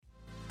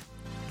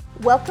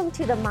Welcome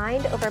to the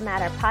Mind Over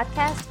Matter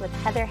podcast with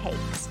Heather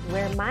Hakes,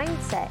 where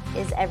mindset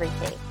is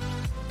everything.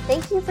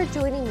 Thank you for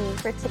joining me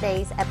for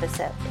today's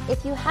episode.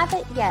 If you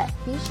haven't yet,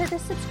 be sure to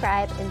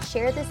subscribe and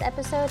share this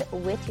episode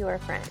with your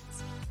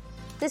friends.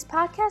 This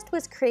podcast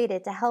was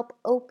created to help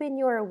open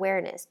your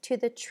awareness to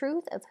the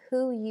truth of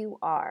who you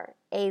are,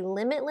 a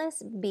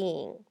limitless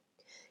being.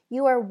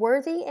 You are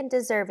worthy and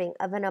deserving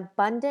of an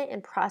abundant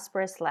and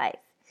prosperous life.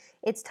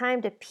 It's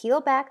time to peel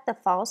back the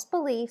false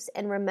beliefs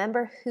and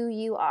remember who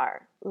you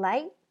are,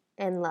 light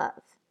and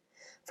love.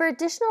 For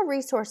additional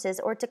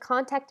resources or to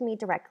contact me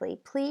directly,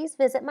 please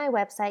visit my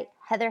website,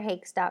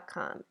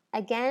 heatherhakes.com.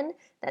 Again,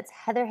 that's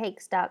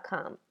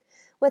heatherhakes.com.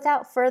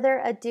 Without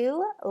further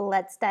ado,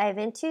 let's dive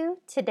into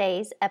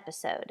today's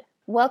episode.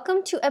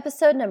 Welcome to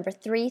episode number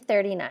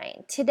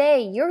 339.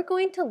 Today, you're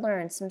going to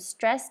learn some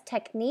stress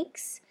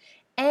techniques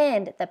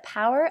and the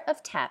power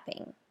of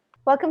tapping.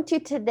 Welcome to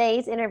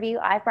today's interview.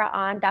 I brought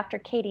on Dr.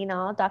 Katie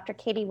Nall. Dr.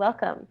 Katie,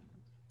 welcome.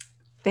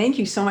 Thank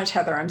you so much,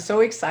 Heather. I'm so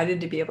excited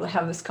to be able to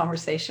have this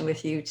conversation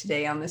with you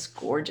today on this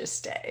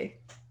gorgeous day.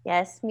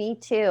 Yes, me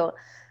too.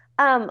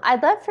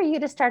 I'd love for you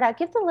to start out.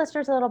 Give the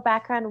listeners a little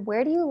background.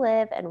 Where do you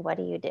live and what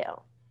do you do?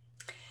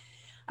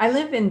 I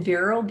live in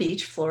Vero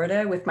Beach,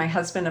 Florida, with my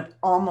husband of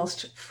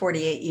almost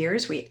 48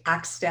 years. We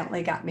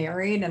accidentally got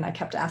married and I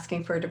kept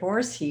asking for a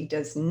divorce. He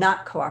does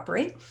not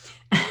cooperate.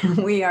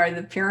 We are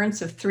the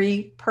parents of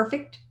 3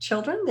 perfect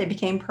children. They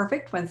became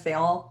perfect once they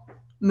all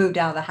moved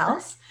out of the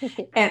house.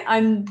 And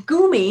I'm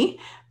Gumi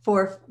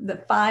for the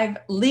 5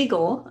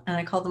 legal, and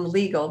I call them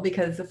legal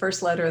because the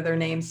first letter of their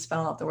names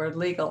spell out the word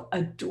legal,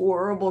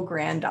 adorable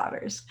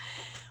granddaughters.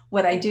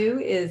 What I do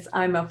is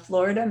I'm a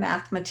Florida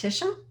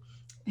mathematician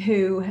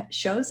who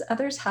shows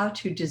others how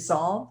to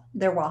dissolve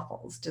their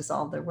waffles,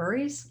 dissolve their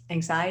worries,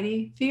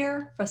 anxiety,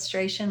 fear,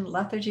 frustration,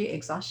 lethargy,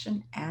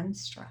 exhaustion, and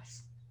stress.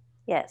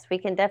 Yes, we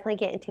can definitely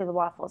get into the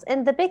waffles.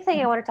 And the big thing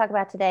I want to talk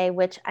about today,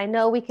 which I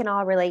know we can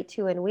all relate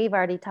to, and we've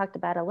already talked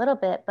about a little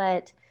bit,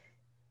 but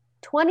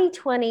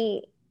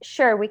 2020,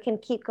 sure, we can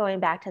keep going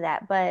back to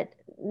that, but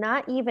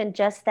not even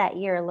just that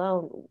year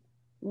alone.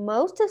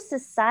 Most of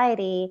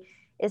society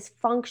is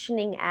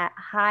functioning at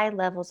high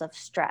levels of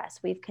stress.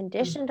 We've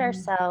conditioned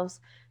ourselves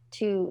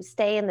to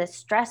stay in this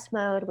stress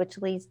mode, which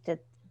leads to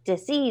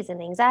disease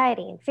and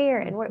anxiety and fear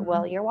and,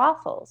 well, your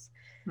waffles.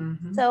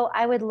 So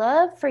I would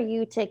love for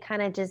you to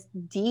kind of just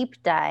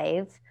deep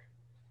dive,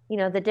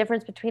 the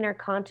difference between our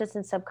conscious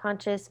and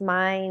subconscious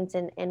minds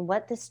and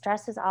what this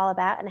stress is all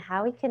about and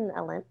how we can,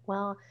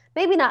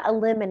 maybe not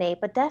eliminate,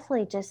 but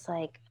definitely just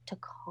like to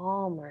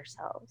calm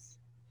ourselves.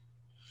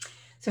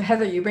 So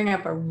Heather, you bring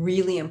up a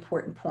really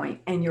important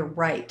point, and you're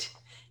right.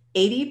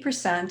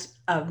 80%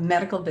 of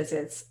medical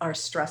visits are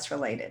stress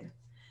related.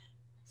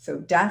 So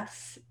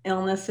deaths,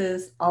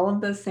 illnesses, all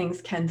of those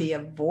things can be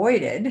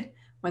avoided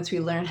once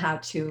we learn how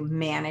to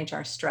manage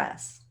our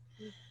stress.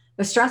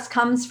 The stress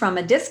comes from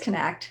a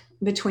disconnect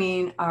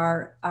between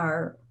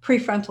our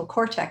prefrontal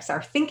cortex,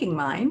 our thinking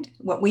mind,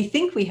 what we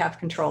think we have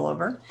control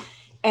over,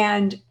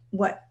 and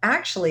what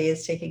actually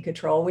is taking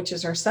control, which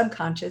is our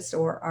subconscious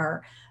or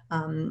our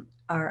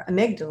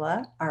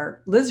amygdala,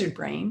 our lizard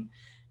brain.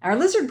 Our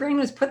lizard brain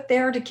was put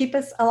there to keep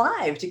us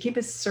alive, to keep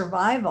us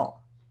survival.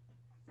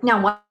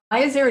 Now, why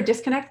is there a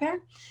disconnect there?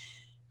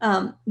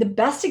 The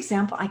best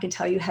example I can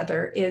tell you,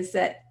 Heather, is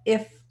that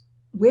if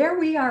where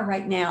we are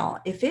right now,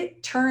 if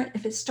it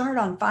started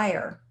on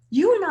fire,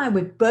 you and I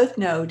would both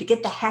know to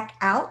get the heck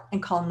out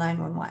and call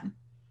 911.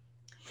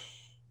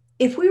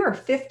 If we were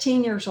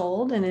 15 years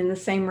old and in the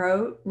same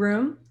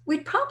room,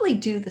 we'd probably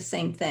do the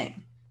same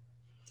thing.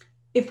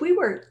 If we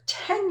were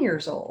 10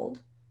 years old,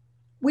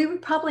 we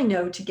would probably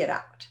know to get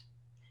out.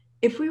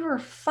 If we were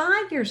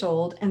 5 years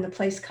old and the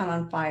place caught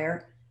on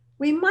fire,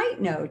 we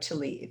might know to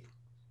leave.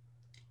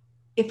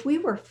 If we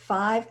were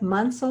 5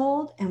 months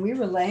old and we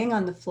were laying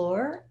on the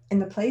floor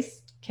and the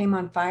place came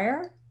on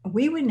fire,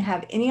 we wouldn't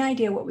have any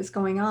idea what was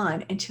going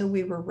on until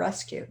we were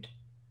rescued.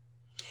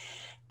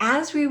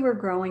 As we were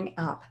growing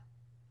up,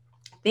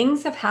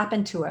 things have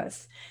happened to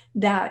us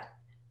that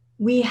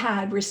we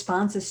had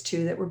responses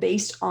to that were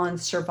based on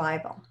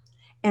survival.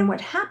 And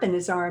what happened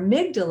is our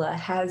amygdala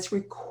has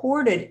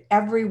recorded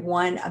every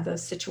one of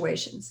those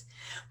situations.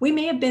 We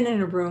may have been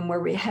in a room where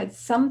we had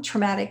some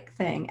traumatic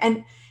thing,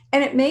 and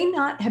it may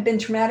not have been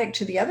traumatic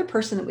to the other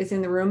person that was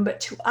in the room,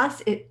 but to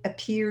us, it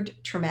appeared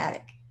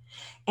traumatic.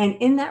 And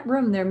in that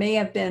room, there may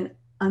have been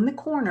on the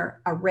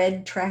corner a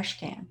red trash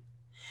can.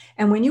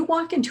 And when you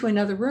walk into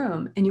another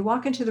room and you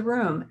walk into the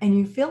room and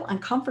you feel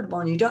uncomfortable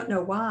and you don't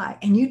know why,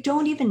 and you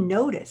don't even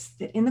notice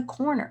that in the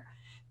corner,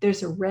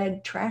 there's a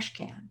red trash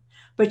can,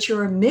 but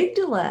your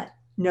amygdala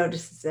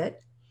notices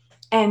it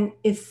and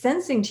is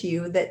sensing to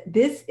you that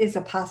this is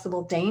a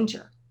possible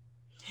danger.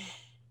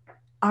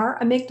 Our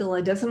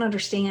amygdala doesn't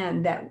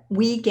understand that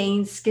we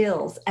gain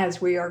skills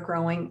as we are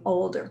growing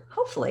older,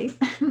 hopefully.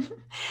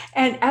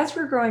 And as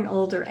we're growing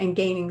older and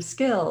gaining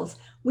skills,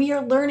 we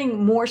are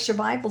learning more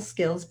survival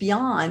skills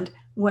beyond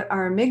what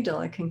our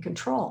amygdala can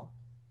control.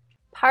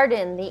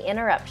 Pardon the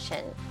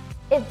interruption.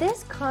 If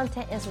this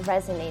content is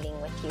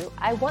resonating with you,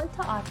 I want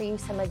to offer you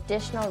some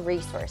additional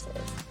resources.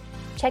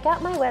 Check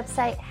out my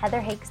website,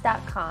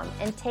 heatherhakes.com,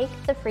 and take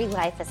the free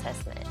life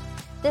assessment.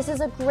 This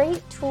is a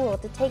great tool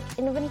to take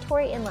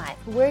inventory in life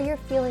where you're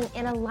feeling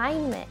in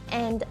alignment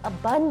and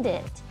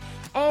abundant,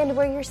 and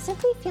where you're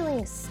simply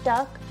feeling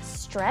stuck,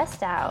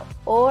 stressed out,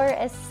 or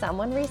as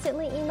someone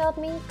recently emailed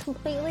me,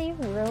 completely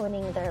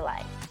ruining their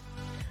life.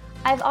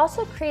 I've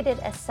also created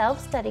a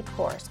self-study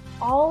course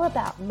all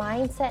about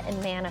mindset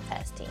and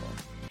manifesting.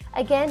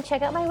 Again,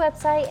 check out my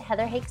website,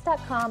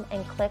 heatherhakes.com,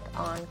 and click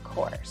on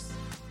course.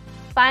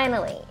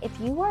 Finally, if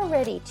you are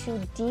ready to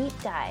deep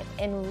dive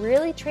and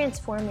really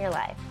transform your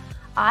life,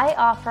 I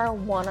offer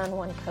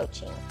one-on-one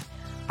coaching.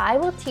 I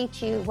will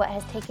teach you what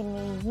has taken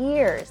me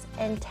years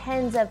and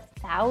tens of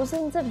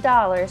thousands of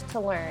dollars to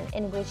learn,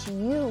 in which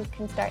you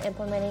can start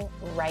implementing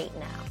right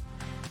now.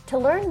 To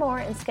learn more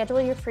and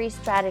schedule your free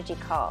strategy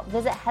call,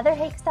 visit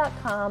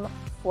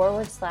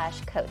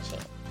heatherhakes.com/coaching.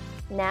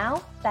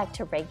 Now, back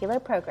to regular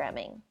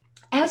programming.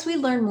 As we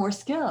learn more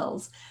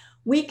skills,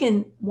 we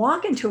can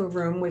walk into a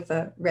room with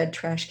a red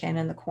trash can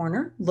in the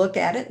corner, look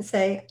at it and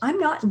say, I'm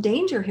not in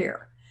danger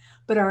here,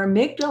 but our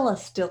amygdala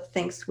still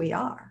thinks we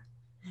are.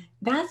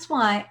 That's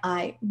why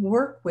I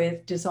work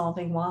with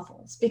dissolving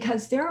waffles,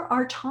 because there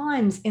are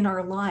times in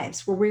our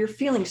lives where we're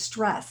feeling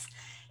stress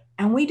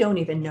and we don't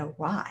even know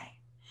why.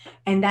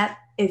 And that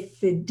is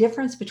the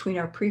difference between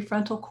our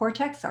prefrontal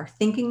cortex, our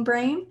thinking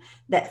brain,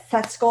 that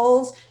sets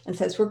goals and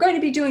says, we're going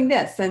to be doing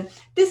this, and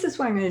this is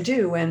what I'm going to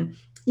do. And,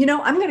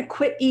 I'm going to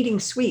quit eating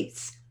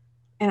sweets.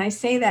 And I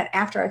say that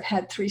after I've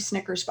had 3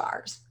 Snickers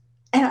bars.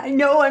 And I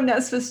know I'm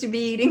not supposed to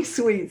be eating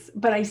sweets,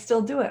 but I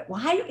still do it.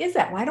 Why is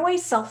that? Why do I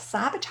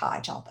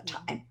self-sabotage all the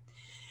time?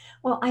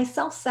 Well, I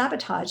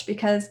self-sabotage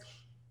because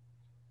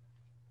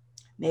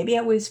maybe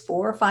I was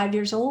 4 or 5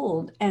 years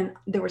old and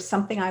there was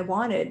something I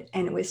wanted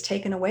and it was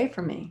taken away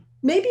from me.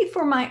 Maybe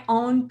for my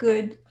own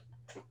good,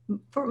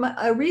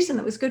 a reason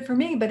that was good for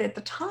me. But at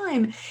the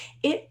time,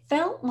 it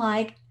felt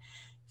like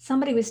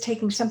somebody was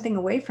taking something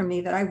away from me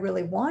that I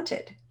really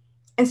wanted.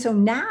 And so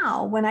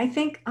now when I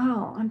think,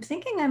 I'm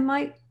thinking I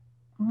might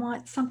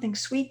want something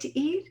sweet to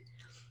eat,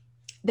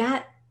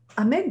 that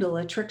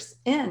amygdala tricks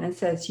in and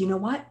says, you know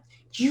what?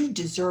 You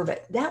deserve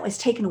it. That was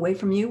taken away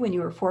from you when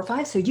you were 4 or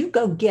 5, so you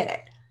go get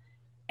it.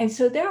 And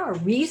so there are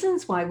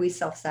reasons why we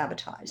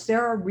self-sabotage.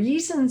 There are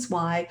reasons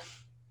why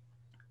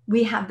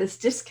we have this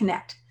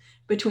disconnect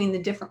between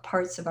the different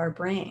parts of our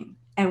brain.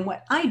 And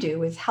what I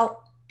do is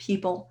help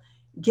people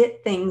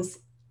get things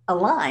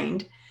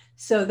aligned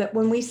so that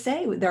when we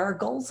say there are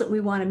goals that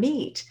we want to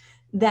meet,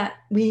 that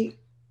we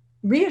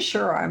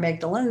reassure our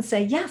amygdala and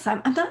say, yes,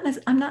 I'm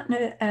not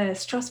in a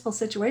stressful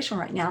situation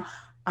right now.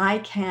 I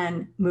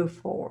can move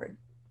forward.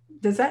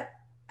 Does that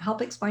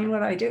help explain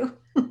what I do?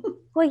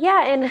 Well,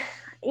 yeah. And,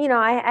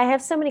 I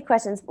have so many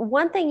questions.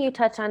 One thing you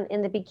touch on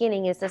in the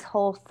beginning is this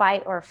whole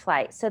fight or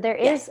flight. So there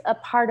is a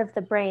part of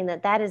the brain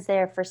that is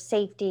there for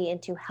safety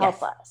and to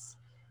help us.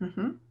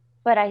 Mm-hmm.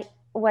 But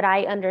what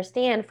I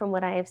understand from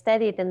what I have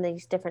studied in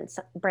these different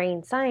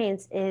brain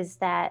science is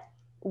that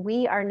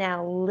we are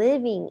now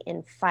living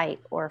in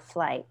fight or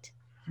flight.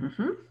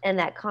 Mm-hmm. And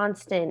that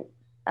constant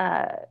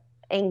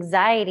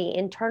anxiety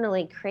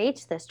internally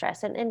creates the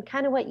stress. And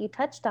kind of what you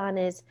touched on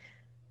is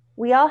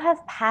we all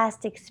have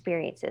past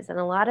experiences. And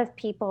a lot of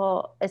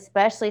people,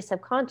 especially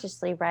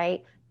subconsciously,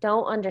 right,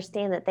 don't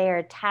understand that they are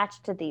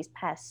attached to these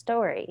past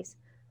stories.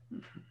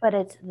 Mm-hmm. But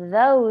it's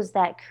those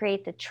that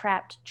create the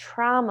trapped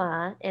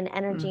trauma and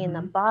energy in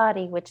the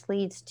body, which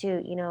leads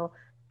to,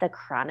 the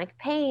chronic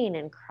pain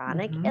and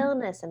chronic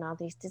illness and all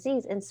these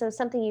diseases. And so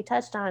something you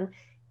touched on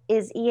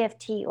is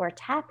EFT or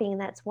tapping.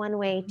 That's one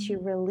way to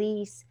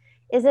release.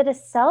 Is it a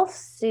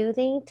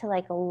self-soothing to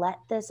let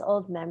this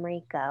old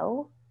memory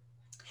go?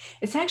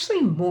 It's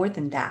actually more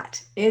than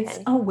that. It's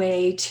a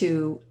way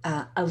to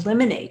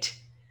eliminate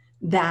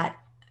that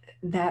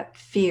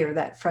fear,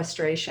 that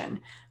frustration.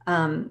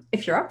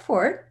 If you're up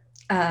for it,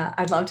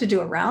 I'd love to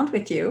do a round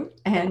with you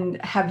and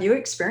have you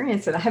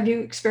experience it. Have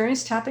you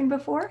experienced tapping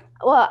before?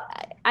 Well,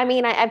 I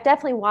mean, I've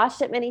definitely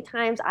watched it many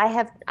times. I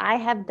have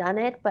done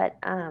it, but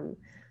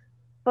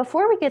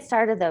before we get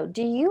started though,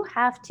 do you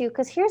have to,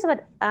 because here's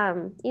what,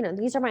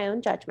 these are my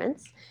own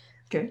judgments.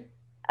 Good.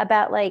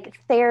 About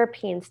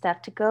therapy and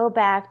stuff, to go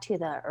back to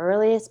the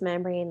earliest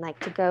memory and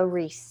to go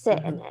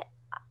resit in it.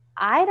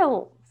 I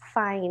don't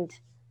find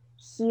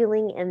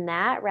healing in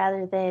that,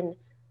 rather than,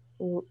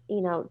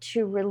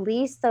 to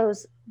release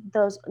those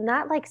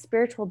not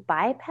spiritual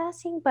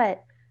bypassing,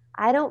 but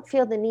I don't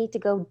feel the need to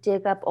go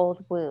dig up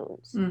old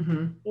wounds.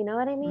 Mm-hmm. You know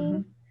what I mean?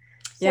 Mm-hmm.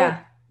 So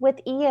yeah. With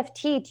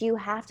EFT, do you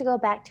have to go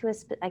back to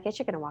I guess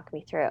you're going to walk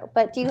me through,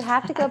 but do you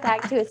have to go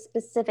back to a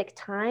specific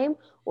time,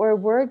 or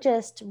we're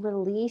just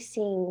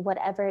releasing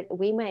whatever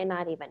we might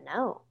not even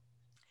know?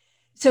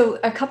 So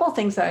a couple of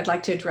things that I'd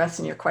like to address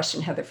in your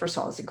question, Heather. First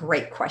of all, it's a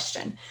great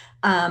question.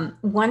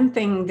 One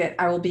thing that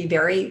I will be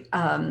very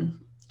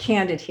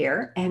candid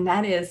here, and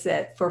that is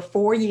that for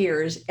 4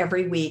 years,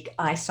 every week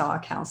I saw a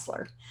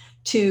counselor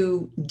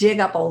to dig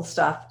up old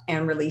stuff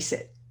and release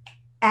it.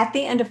 At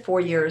the end of 4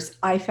 years,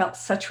 I felt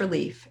such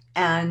relief.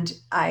 And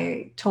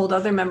I told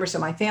other members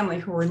of my family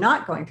who were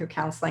not going through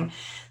counseling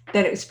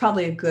that it was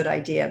probably a good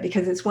idea,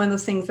 because it's one of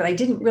those things that I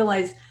didn't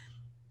realize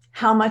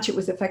how much it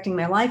was affecting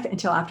my life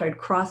until after I'd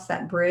crossed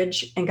that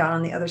bridge and got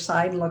on the other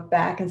side and looked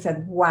back and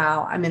said,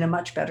 wow, I'm in a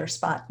much better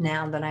spot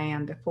now than I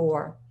am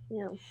before.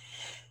 Yeah.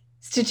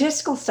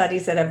 Statistical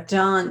studies that have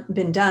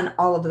been done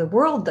all over the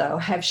world, though,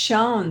 have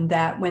shown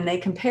that when they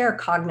compare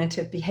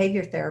cognitive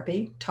behavior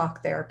therapy,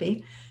 talk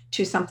therapy,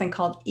 to something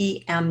called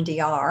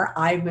EMDR,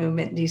 eye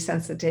movement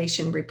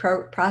desensitization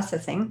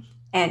reprocessing,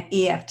 and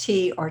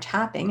EFT, or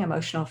tapping,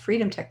 emotional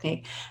freedom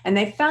technique, and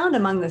they found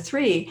among the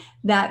three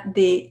that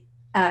the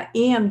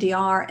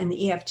EMDR and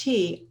the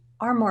EFT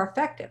are more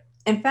effective.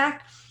 In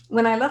fact,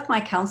 when I left my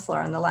counselor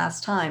on the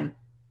last time,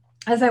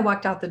 as I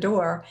walked out the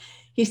door,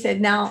 he said,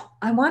 now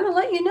I want to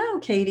let you know,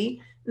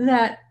 Katie,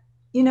 that,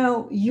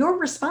 your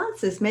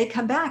responses may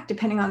come back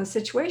depending on the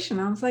situation.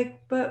 I was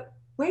like, but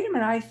wait a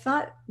minute, I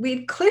thought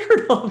we'd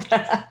cleared all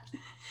that.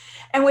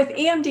 And with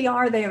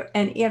EMDR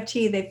and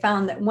EFT, they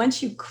found that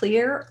once you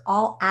clear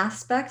all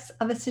aspects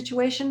of a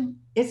situation,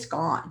 it's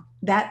gone.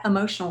 That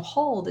emotional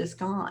hold is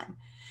gone.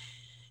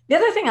 The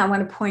other thing I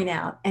want to point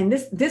out, and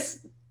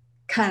this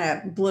kind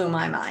of blew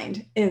my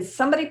mind, is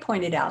somebody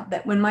pointed out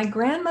that when my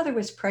grandmother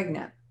was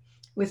pregnant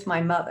with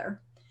my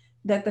mother,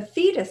 that the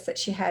fetus that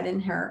she had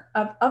in her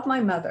of my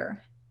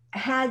mother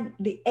had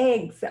the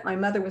eggs that my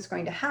mother was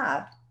going to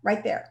have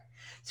right there.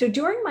 So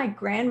during my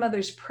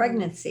grandmother's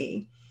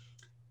pregnancy,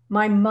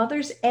 my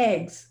mother's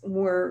eggs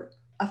were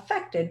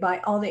affected by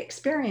all the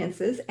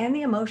experiences and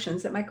the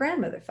emotions that my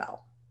grandmother felt.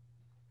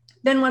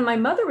 Then when my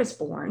mother was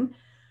born,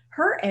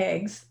 her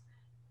eggs,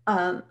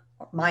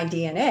 my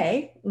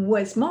DNA,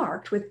 was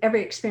marked with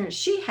every experience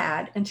she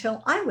had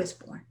until I was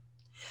born.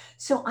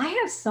 So I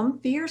have some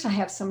fears, I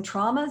have some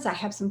traumas, I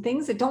have some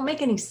things that don't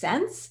make any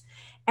sense.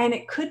 And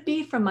it could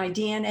be from my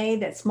DNA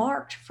that's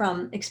marked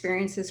from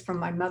experiences from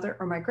my mother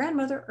or my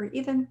grandmother, or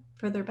even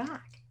further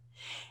back.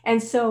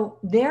 And so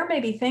there may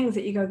be things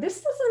that you go,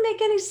 this doesn't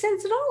make any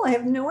sense at all. I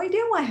have no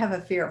idea why I have a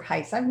fear of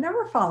heights. I've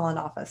never fallen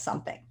off of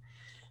something.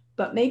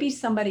 But maybe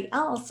somebody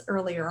else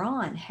earlier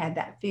on had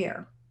that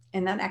fear.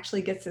 And that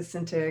actually gets us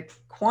into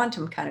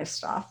quantum kind of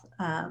stuff,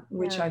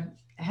 which I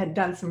had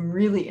done some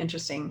really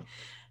interesting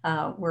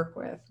work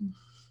with.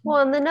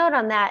 Well, and the note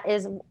on that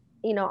is,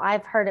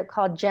 I've heard it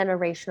called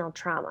generational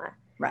trauma.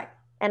 Right.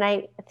 And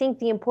I think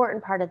the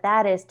important part of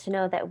that is to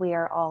know that we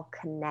are all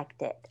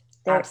connected.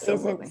 There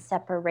Absolutely. isn't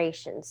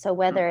separation. So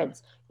whether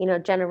it's,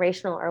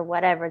 generational or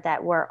whatever,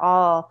 that we're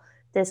all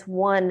this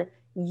one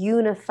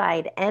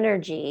unified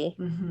energy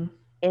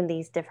in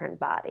these different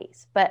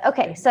bodies. But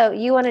okay, so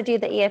you want to do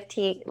the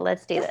EFT?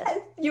 Let's do this.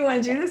 You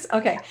want to do this?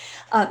 Okay.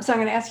 So I'm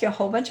going to ask you a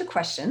whole bunch of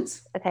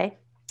questions. Okay.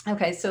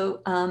 Okay.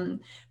 So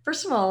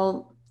first of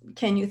all,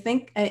 can you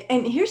think,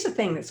 and here's the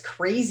thing that's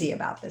crazy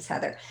about this,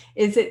 Heather,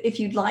 is that if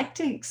you'd like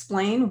to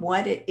explain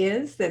what it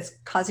is that's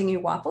causing you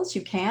wobbles,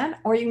 you can,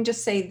 or you can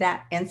just say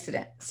that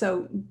incident.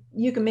 So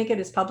you can make it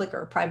as public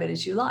or private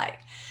as you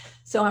like.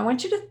 So I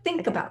want you to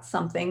think about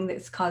something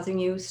that's causing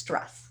you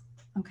stress.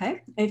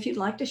 Okay. And if you'd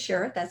like to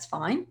share it, that's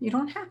fine. You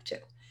don't have to.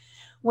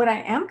 What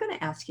I am going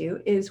to ask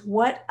you is,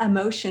 what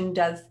emotion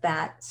does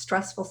that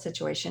stressful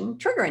situation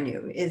trigger in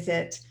you? Is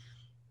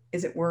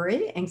it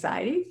worry,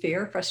 anxiety,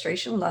 fear,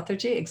 frustration,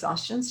 lethargy,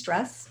 exhaustion,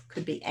 stress?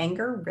 Could be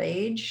anger,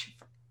 rage,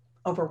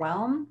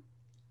 overwhelm.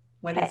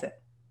 What is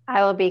it?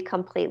 I will be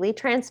completely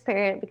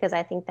transparent because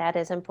I think that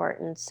is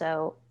important.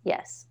 So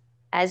yes,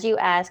 as you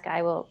ask,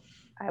 I will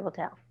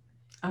tell.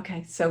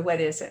 Okay. So what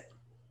is it?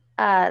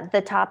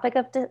 The topic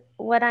of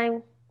what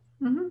I'm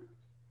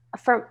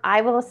from,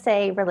 I will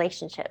say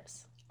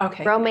relationships.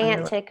 Okay.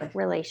 Romantic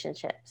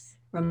relationships.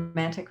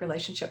 Romantic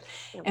relationship.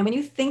 Yep. And when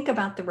you think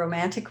about the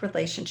romantic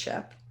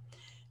relationship,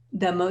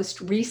 the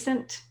most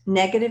recent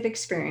negative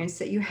experience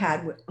that you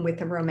had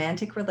with a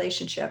romantic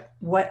relationship,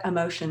 what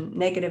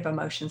negative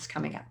emotions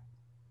coming up?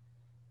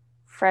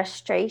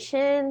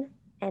 Frustration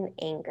and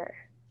anger.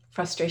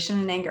 Frustration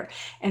and anger.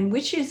 And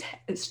which is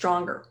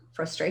stronger,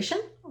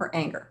 frustration or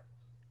anger?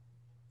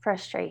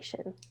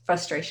 Frustration.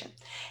 Frustration.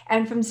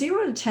 And from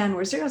 0 to 10,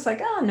 where 0 is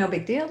like, oh, no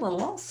big deal,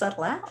 it'll all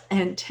settle out.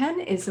 And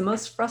 10 is the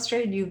most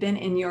frustrated you've been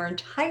in your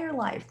entire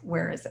life.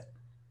 Where is it?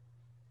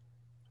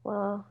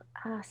 Well,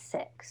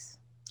 6.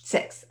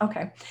 6.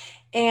 Okay.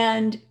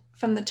 And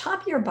from the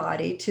top of your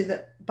body to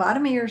the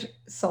bottom of your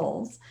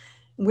soles,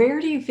 where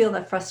do you feel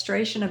that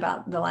frustration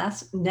about the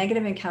last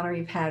negative encounter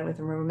you've had with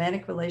a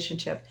romantic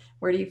relationship?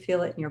 Where do you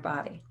feel it in your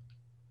body?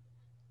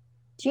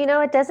 Do you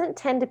know, it doesn't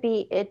tend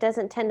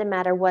to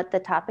matter what the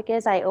topic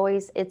is.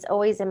 It's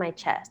always in my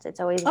chest. It's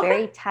always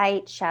very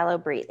tight, shallow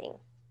breathing.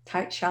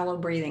 Tight, shallow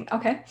breathing.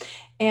 Okay.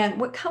 And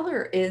what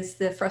color is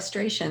the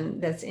frustration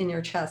that's in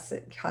your chest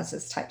that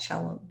causes tight,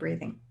 shallow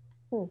breathing?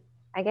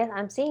 I guess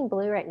I'm seeing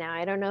blue right now.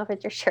 I don't know if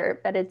it's your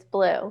shirt, but it's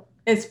blue.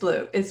 It's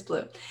blue. It's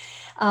blue.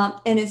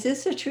 And is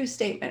this a true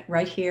statement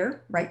right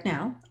here, right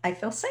now? I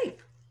feel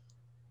safe.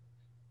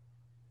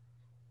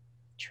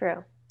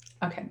 True.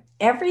 Okay.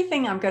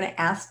 Everything I'm going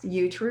to ask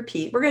you to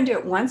repeat, we're going to do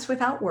it once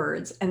without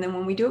words. And then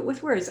when we do it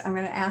with words, I'm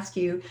going to ask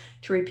you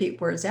to repeat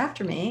words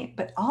after me.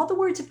 But all the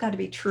words have got to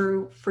be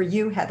true for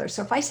you, Heather.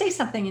 So if I say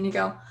something and you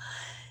go,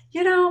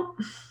 you know,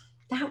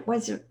 that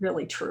wasn't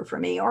really true for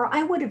me, or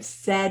I would have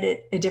said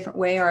it a different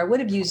way, or I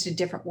would have used a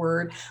different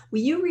word,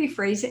 will you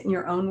rephrase it in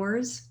your own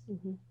words?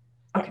 Mm-hmm.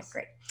 Okay, Yes.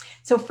 great.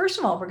 So first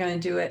of all, we're going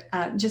to do it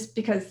just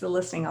because the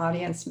listening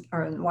audience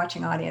or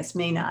watching audience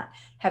may not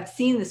have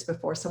seen this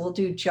before. So we'll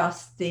do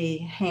just the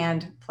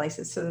hand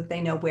places so that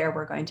they know where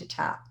we're going to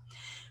tap.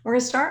 We're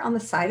going to start on the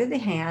side of the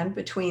hand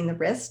between the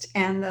wrist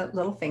and the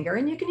little finger.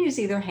 And you can use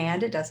either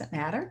hand, it doesn't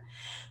matter.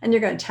 And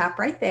you're going to tap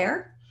right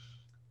there.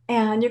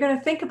 And you're going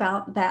to think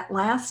about that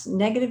last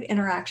negative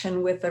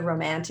interaction with the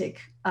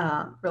romantic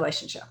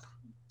relationship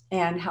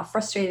and how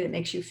frustrated it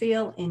makes you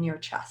feel in your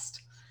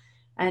chest.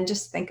 And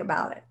just think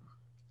about it.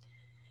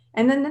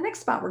 And then the next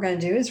spot we're going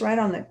to do is right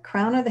on the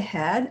crown of the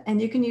head.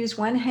 And you can use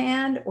one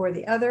hand or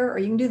the other, or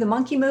you can do the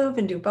monkey move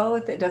and do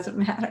both. It doesn't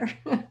matter.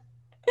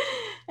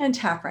 And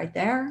tap right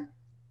there.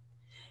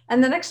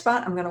 And the next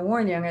spot, I'm going to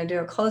warn you, I'm going to do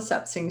a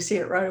close-up so you can see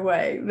it right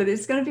away. But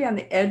it's going to be on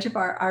the edge of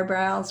our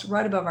eyebrows,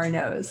 right above our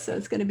nose. So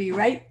it's going to be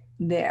right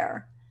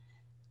there.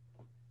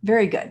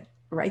 Very good.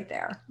 Right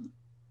there.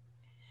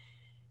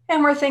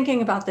 And we're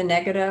thinking about the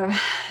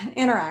negative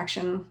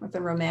interaction with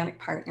the romantic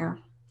partner.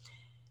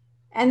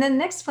 And then the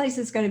next place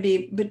is going to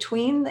be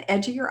between the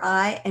edge of your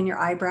eye and your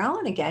eyebrow.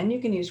 And again,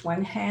 you can use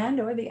one hand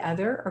or the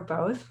other or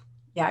both.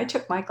 Yeah, I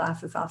took my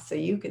glasses off so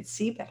you could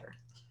see better.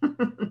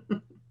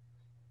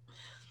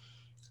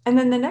 And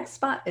then the next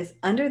spot is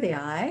under the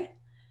eye.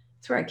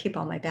 It's where I keep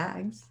all my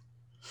bags.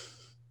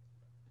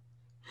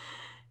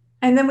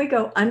 And then we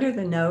go under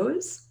the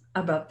nose,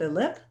 above the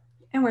lip,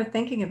 and we're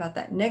thinking about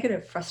that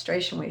negative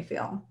frustration we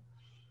feel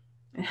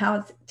and how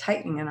it's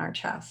tightening in our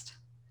chest.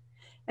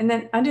 And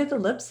then under the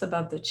lips,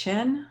 above the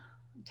chin,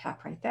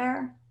 tap right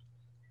there.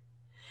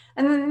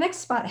 And then the next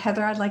spot,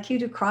 Heather, I'd like you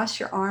to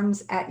cross your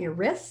arms at your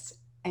wrists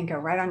and go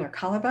right on your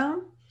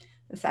collarbone.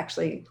 This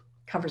actually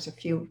covers a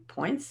few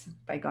points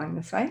by going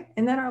this way.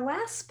 And then our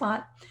last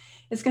spot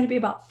is going to be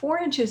about 4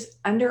 inches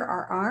under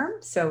our arm.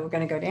 So we're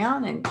going to go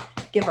down and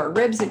give our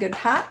ribs a good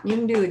pat. You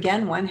can do,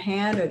 again, one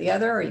hand or the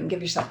other, or you can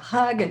give yourself a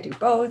hug and do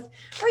both,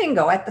 or you can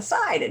go at the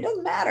side. It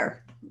doesn't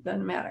matter. It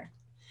doesn't matter.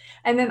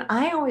 And then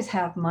I always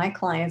have my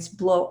clients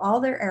blow all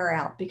their air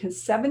out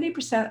because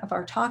 70% of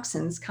our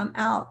toxins come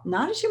out,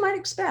 not as you might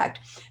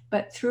expect,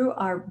 but through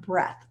our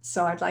breath.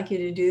 So I'd like you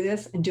to do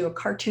this and do a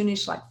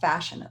cartoonish like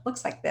fashion. It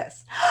looks like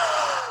this.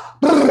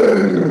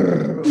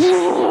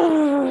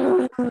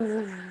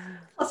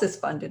 Plus it's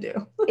fun to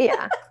do.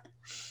 Yeah.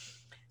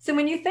 So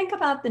when you think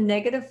about the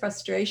negative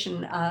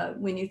frustration,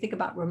 when you think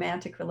about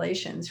romantic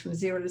relations from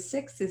 0 to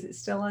 6, is it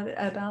still at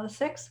about a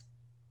 6?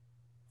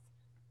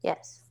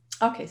 Yes.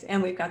 Okay,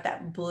 and we've got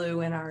that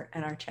blue in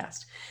our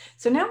chest.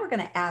 So now we're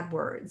going to add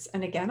words.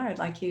 And again, I'd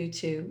like you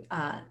to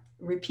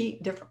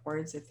repeat different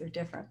words if they're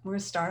different. We're going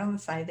to start on the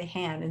side of the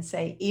hand and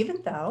say,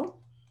 even though.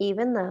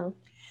 Even though.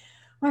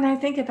 When I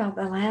think about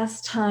the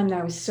last time that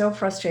I was so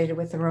frustrated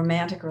with a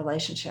romantic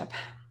relationship.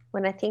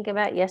 When I think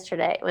about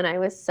yesterday, when I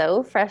was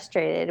so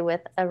frustrated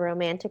with a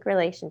romantic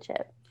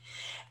relationship.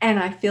 And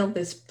I feel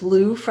this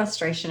blue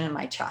frustration in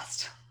my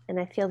chest. And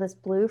I feel this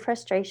blue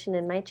frustration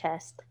in my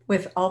chest.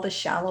 With all the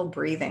shallow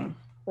breathing.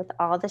 With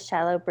all the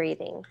shallow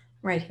breathing.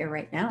 Right here,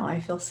 right now,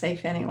 I feel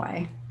safe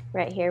anyway.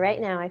 Right here,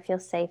 right now, I feel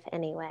safe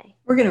anyway.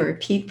 We're going to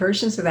repeat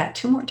versions of that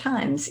 2 more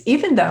times.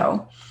 Even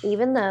though.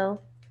 Even though.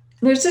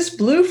 There's this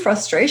blue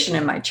frustration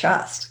in my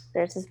chest.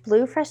 There's this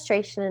blue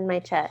frustration in my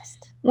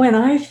chest. When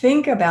I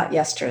think about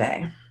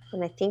yesterday.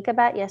 When I think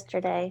about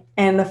yesterday.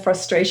 And the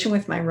frustration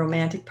with my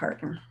romantic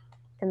partner.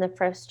 And the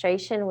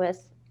frustration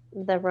with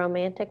the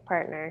romantic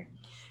partner.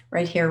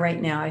 Right here, right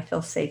now, I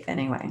feel safe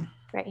anyway.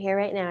 Right here,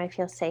 right now, I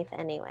feel safe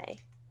anyway.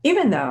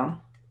 Even though.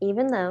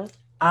 Even though.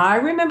 I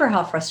remember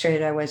how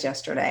frustrated I was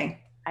yesterday.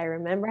 I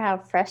remember how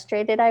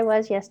frustrated I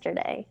was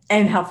yesterday.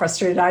 And how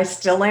frustrated I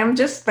still am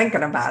just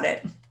thinking about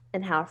it.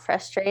 And how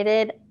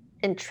frustrated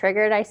and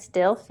triggered I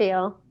still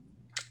feel.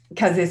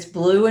 Because it's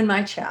blue in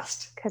my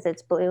chest. Because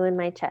it's blue in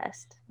my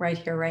chest. Right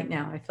here, right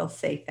now, I feel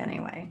safe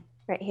anyway.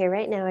 Right here,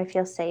 right now, I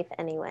feel safe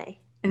anyway.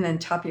 And then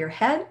top of your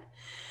head.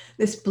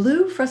 This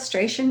blue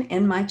frustration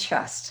in my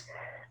chest.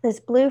 This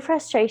blue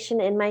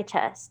frustration in my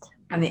chest.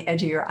 On the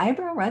edge of your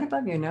eyebrow, right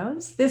above your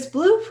nose. This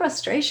blue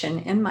frustration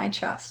in my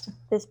chest.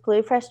 This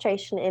blue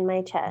frustration in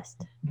my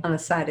chest. On the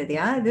side of the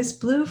eye, this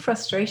blue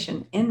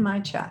frustration in my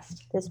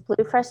chest. This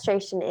blue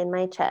frustration in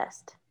my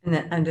chest. And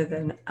then under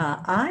the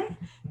eye,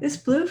 this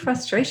blue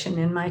frustration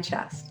in my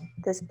chest.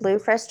 This blue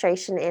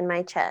frustration in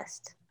my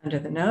chest. Under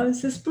the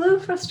nose, this blue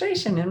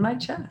frustration in my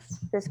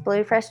chest. This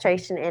blue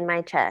frustration in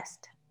my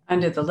chest.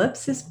 Under the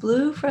lips, this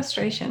blue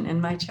frustration in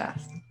my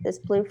chest. This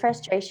blue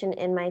frustration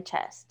in my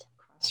chest.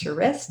 Across your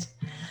wrist.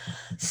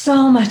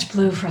 So much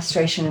blue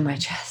frustration in my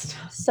chest.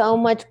 So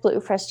much blue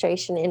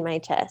frustration in my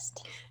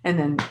chest. And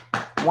then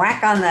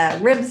whack on the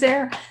ribs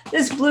there.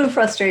 This blue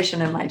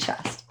frustration in my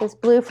chest. This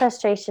blue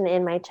frustration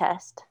in my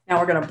chest. Now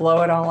we're going to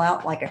blow it all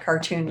out like a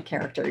cartoon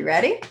character. You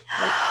ready?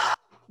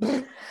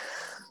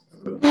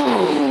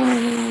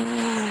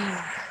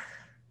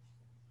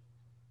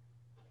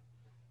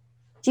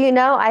 Do you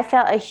know, I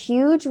felt a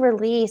huge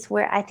release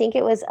where I think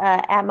it was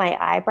at my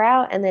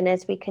eyebrow. And then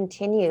as we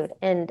continued,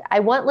 and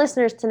I want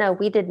listeners to know,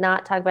 we did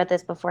not talk about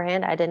this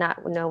beforehand. I did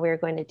not know we were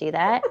going to do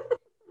that.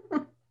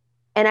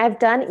 And I've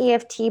done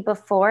EFT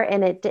before,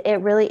 and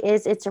it really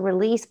is, it's a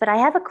release. But I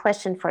have a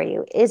question for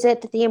you. Is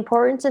it the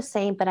importance of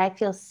saying, but I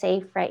feel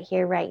safe right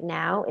here, right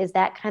now? Is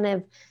that kind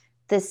of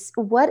this,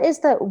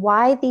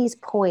 why these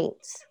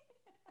points?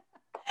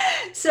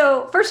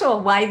 So first of all,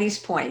 why these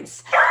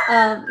points?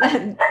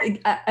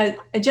 A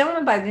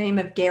gentleman by the name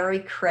of Gary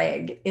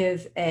Craig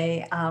was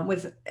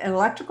an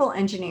electrical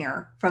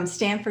engineer from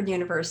Stanford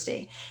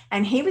University,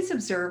 and he was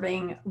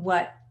observing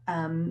what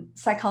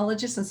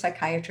psychologists and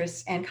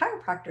psychiatrists and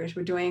chiropractors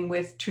were doing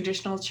with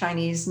traditional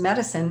Chinese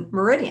medicine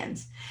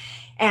meridians.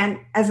 And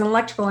as an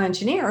electrical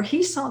engineer,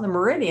 he saw the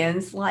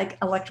meridians like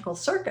electrical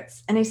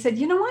circuits. And he said,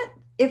 you know what?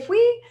 If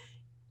we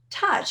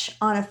touch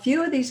on a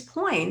few of these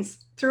points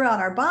throughout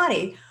our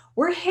body,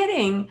 we're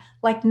hitting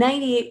like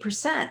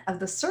 98% of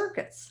the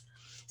circuits.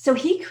 So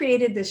he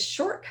created this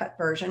shortcut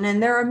version,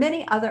 and there are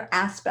many other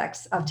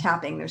aspects of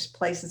tapping. There's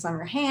places on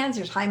your hands,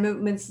 there's high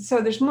movements.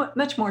 So there's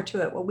much more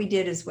to it. What we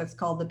did is what's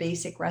called the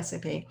basic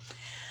recipe.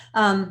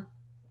 And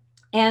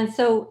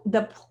so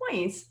the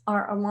points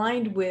are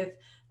aligned with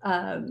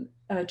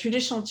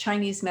traditional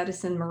Chinese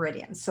medicine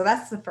meridians. So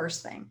that's the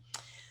first thing.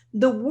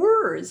 The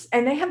words,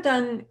 and they have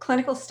done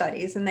clinical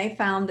studies, and they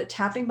found that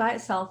tapping by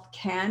itself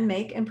can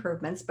make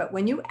improvements, but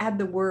when you add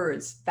the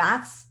words,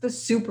 that's the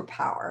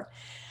superpower.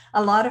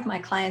 A lot of my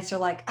clients are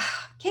like,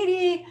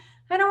 Katie,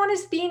 I don't want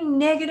to be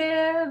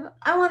negative.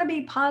 I want to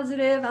be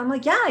positive. I'm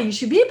like, yeah, you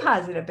should be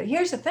positive. But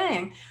here's the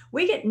thing.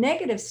 We get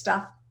negative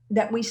stuff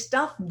that we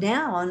stuff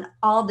down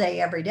all day,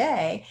 every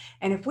day.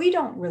 And if we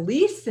don't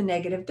release the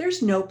negative,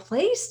 there's no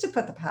place to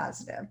put the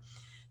positive.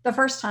 The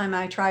first time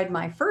I tried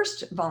my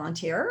first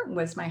volunteer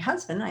was my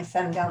husband. I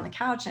sat him down on the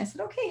couch and I said,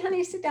 okay,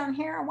 honey, sit down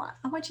here.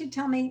 I want you to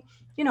tell me,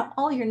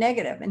 all your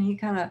negative. And he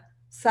kind of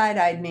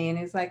side-eyed me and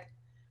he's like,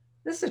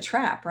 this is a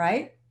trap,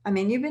 right? I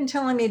mean, you've been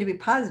telling me to be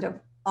positive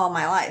all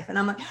my life. And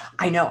I'm like,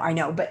 I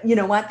know. But you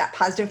know what? That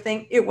positive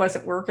thing, it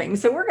wasn't working.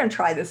 So we're going to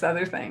try this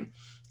other thing.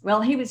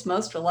 Well, he was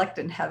most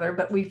reluctant, Heather,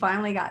 but we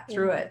finally got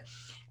through it.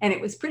 And it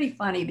was pretty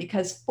funny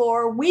because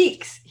for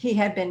weeks he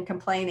had been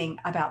complaining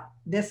about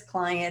this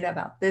client,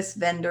 about this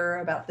vendor,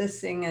 about this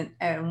thing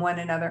and one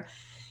another.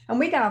 And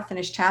we got all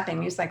finished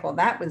tapping. He's like, well,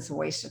 that was a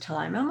waste of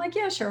time. I'm like,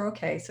 yeah, sure.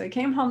 Okay. So he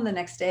came home the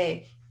next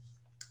day.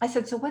 I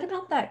said, so what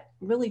about that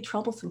really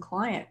troublesome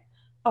client?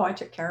 Oh, I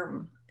took care of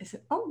him. I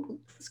said, oh,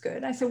 that's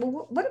good. I said,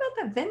 well, what about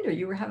that vendor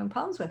you were having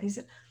problems with? He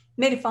said,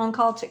 made a phone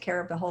call, took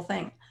care of the whole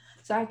thing.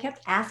 So I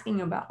kept asking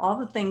him about all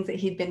the things that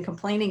he'd been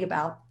complaining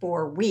about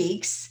for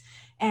weeks.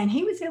 And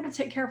he was able to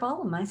take care of all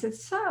of them. I said,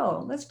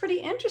 so that's pretty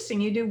interesting.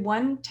 You do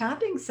one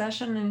tapping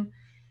session and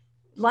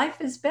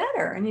life is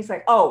better. And he's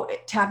like, oh,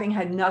 tapping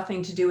had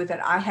nothing to do with it.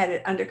 I had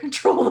it under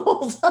control the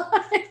whole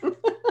time.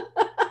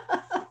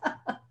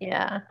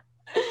 Yeah.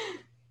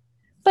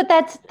 But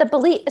that's the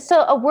belief.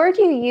 So a word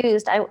you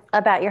used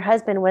about your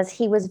husband was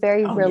he was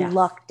very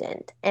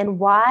reluctant. Yes. And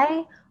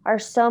why are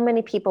so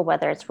many people,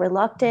 whether it's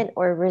reluctant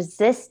or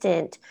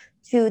resistant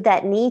to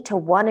that need to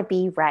want to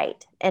be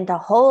right and to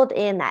hold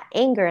in that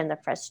anger and the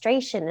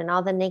frustration and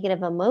all the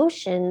negative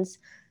emotions,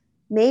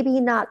 maybe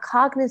not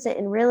cognizant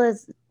and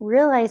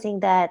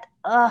realizing that,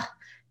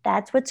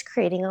 that's what's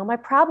creating all my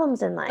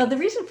problems in life. Well, the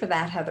reason for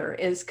that, Heather,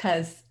 is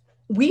because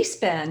we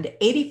spend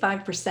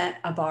 85%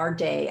 of our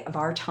day, of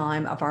our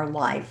time, of our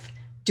life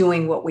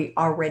doing what we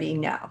already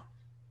know.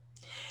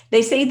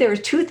 They say there are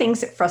two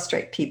things that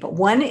frustrate people.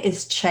 One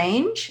is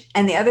change,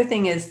 and the other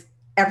thing is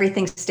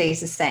everything stays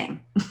the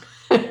same.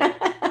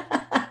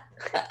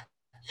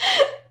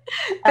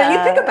 But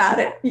you think about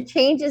it.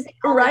 Change is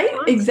right?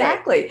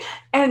 Exactly.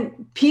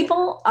 And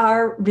people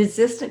are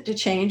resistant to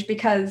change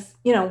because,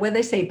 when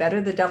they say better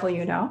the devil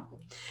you know.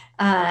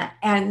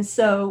 And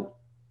so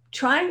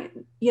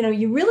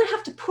you really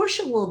have to push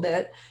a little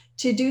bit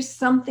to do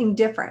something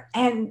different.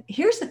 And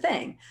here's the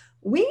thing.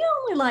 We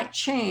only like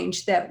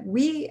change that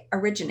we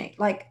originate.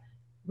 Like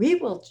we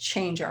will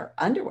change our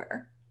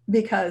underwear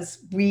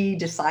because we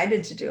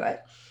decided to do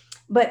it.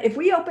 But if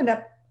we opened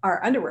up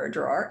our underwear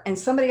drawer and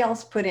somebody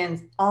else put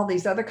in all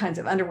these other kinds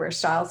of underwear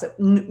styles that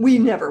we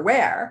never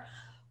wear,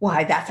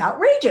 why, that's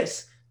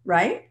outrageous,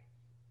 right?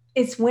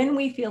 It's when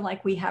we feel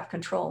like we have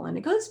control. And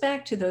it goes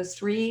back to those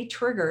 3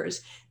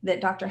 triggers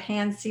that Dr.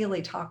 Hans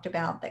Seeley talked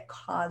about that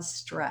cause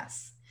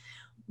stress.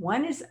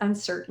 One is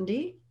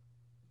uncertainty.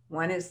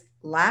 One is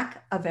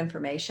lack of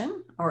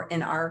information, or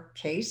in our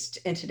case,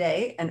 and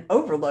today, an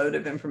overload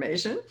of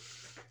information.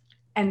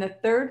 And the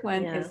third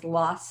one is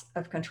loss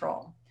of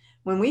control.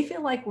 When we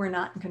feel like we're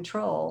not in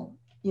control,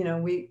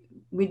 we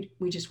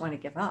just want to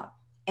give up.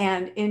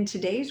 And in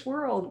today's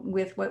world,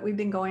 with what we've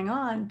been going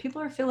on,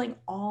 people are feeling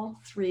all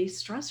three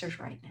stressors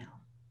right now.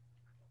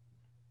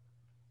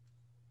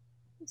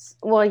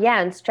 Well,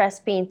 yeah, and stress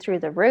being through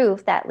the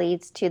roof, that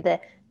leads to the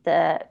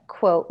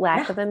quote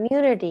lack of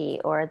immunity,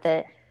 or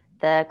the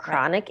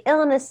chronic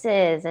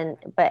illnesses, and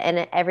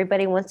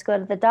everybody wants to go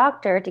to the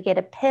doctor to get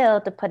a pill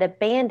to put a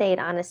Band-Aid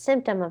on a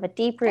symptom of a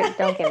deep root.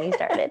 Don't get me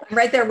started. I'm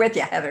right there with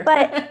you, Heather.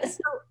 But so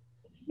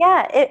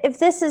yeah, if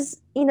this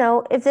is,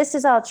 if this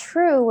is all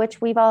true,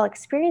 which we've all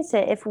experienced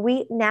it, if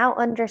we now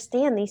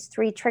understand these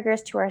three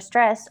triggers to our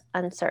stress: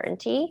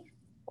 uncertainty,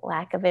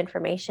 lack of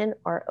information,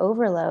 or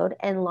overload,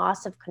 and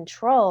loss of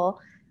control,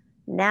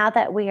 now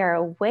that we are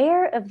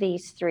aware of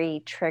these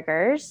three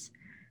triggers,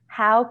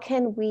 how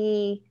can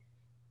we?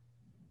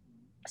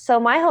 So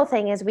my whole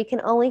thing is, we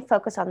can only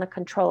focus on the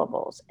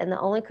controllables, and the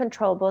only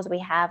controllables we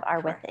have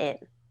are within.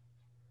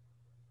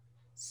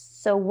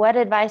 So what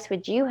advice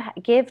would you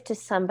give to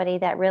somebody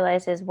that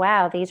realizes,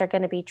 wow, these are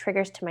going to be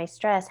triggers to my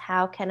stress?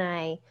 How can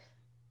I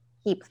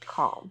keep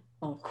calm?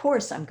 Well, of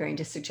course, I'm going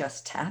to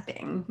suggest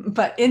tapping.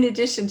 But in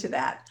addition to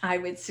that, I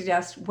would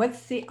suggest,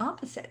 what's the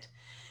opposite?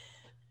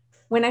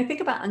 When I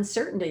think about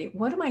uncertainty,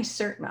 what am I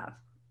certain of?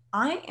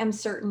 I am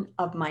certain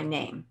of my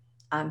name.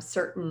 I'm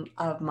certain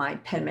of my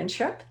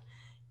penmanship.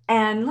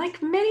 And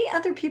like many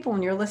other people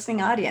in your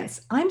listening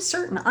audience, I'm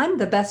certain I'm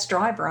the best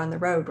driver on the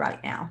road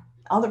right now.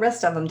 All the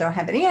rest of them don't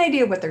have any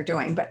idea what they're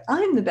doing, but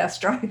I'm the best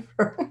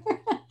driver.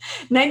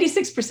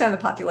 96% of the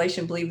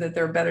population believe that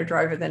they're a better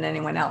driver than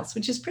anyone else,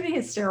 which is pretty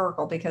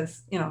hysterical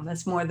because,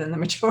 that's more than the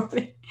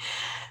majority.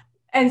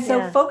 And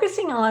so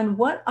focusing on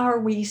what are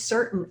we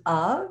certain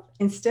of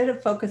instead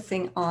of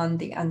focusing on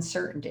the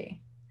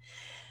uncertainty.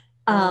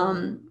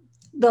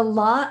 The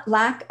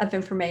lack of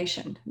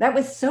information that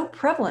was so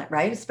prevalent,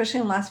 right?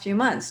 Especially in the last few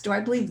months. Do I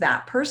believe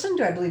that person?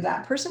 Do I believe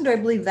that person? Do I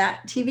believe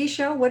that TV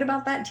show? What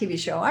about that TV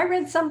show? I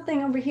read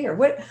something over here.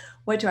 What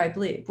do I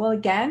believe? Well,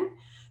 again,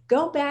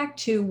 go back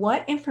to,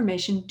 what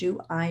information do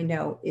I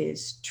know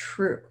is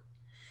true?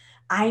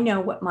 I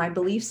know what my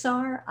beliefs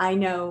are. I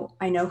know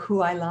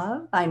who I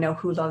love. I know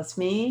who loves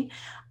me.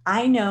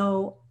 I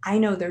know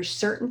there's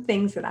certain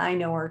things that I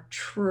know are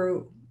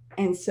true.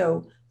 And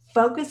so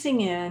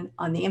focusing in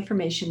on the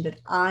information that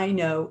I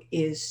know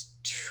is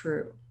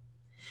true.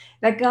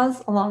 That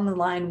goes along the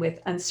line with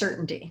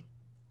uncertainty.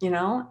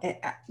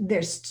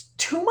 There's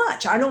too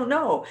much. I don't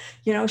know.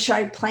 Should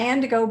I plan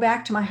to go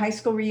back to my high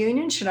school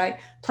reunion? Should I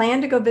plan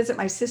to go visit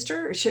my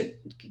sister? Or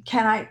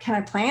can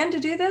I plan to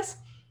do this?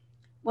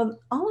 Well,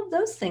 all of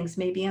those things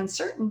may be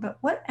uncertain, but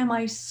what am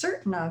I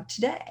certain of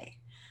today?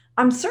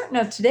 I'm certain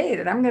of today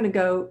that I'm going to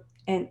go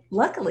and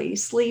luckily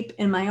sleep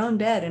in my own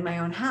bed in my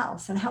own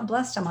house. And how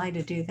blessed am I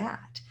to do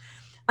that?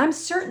 I'm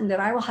certain that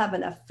I will have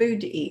enough food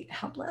to eat.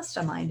 How blessed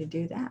am I to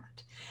do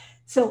that?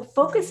 So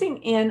focusing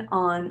in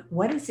on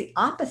what is the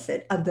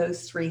opposite of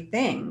those three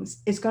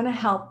things is going to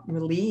help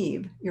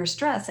relieve your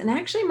stress, and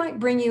actually might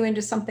bring you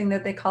into something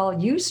that they call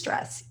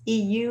eustress,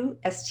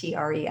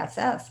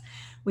 EUSTRESS,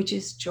 which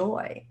is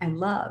joy and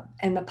love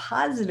and the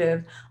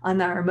positive on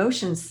our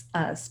emotions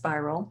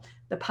spiral,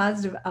 the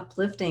positive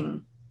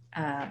uplifting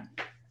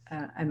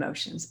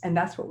emotions. And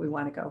that's what we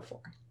want to go for.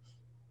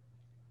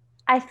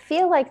 I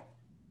feel like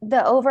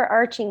the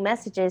overarching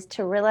message is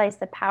to realize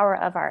the power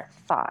of our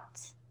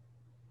thoughts.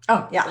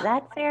 Oh, yeah. Is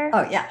that fair?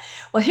 Oh, yeah.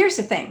 Well, here's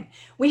the thing.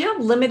 We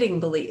have limiting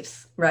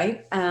beliefs,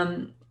 right?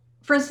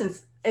 For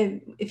instance,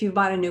 if you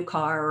bought a new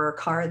car or a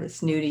car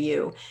that's new to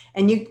you,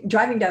 and you're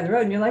driving down the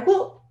road and you're like,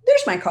 well,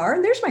 there's my car,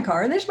 and there's my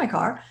car, and there's my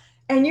car.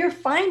 And you're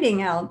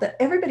finding out that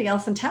everybody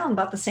else in town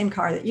bought the same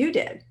car that you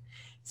did.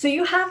 So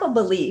you have a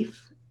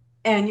belief,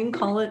 and you can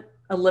call it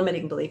a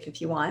limiting belief if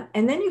you want.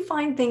 And then you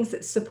find things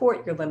that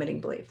support your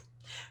limiting belief.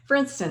 For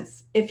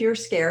instance, if you're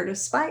scared of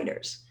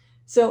spiders.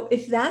 So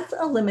if that's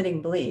a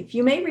limiting belief,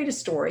 you may read a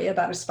story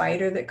about a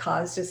spider that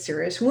caused a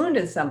serious wound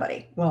in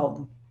somebody.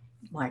 Well,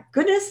 my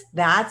goodness,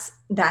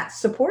 that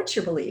supports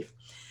your belief.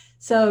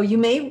 So you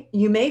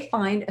may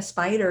find a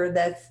spider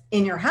that's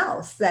in your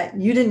house that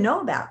you didn't know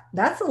about.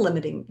 That's a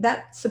limiting,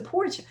 that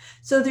supports you.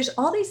 So there's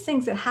all these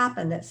things that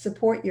happen that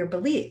support your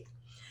belief.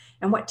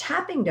 And what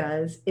tapping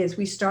does is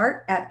we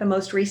start at the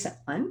most recent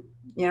one.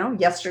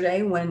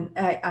 Yesterday when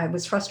I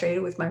was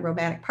frustrated with my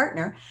romantic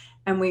partner,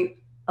 and we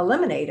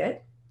eliminate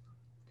it.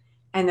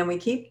 And then we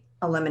keep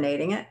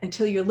eliminating it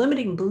until your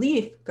limiting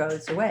belief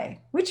goes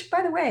away, which,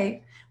 by the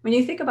way, when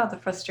you think about the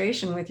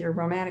frustration with your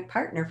romantic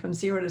partner from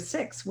 0 to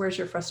 6, where's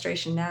your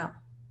frustration now?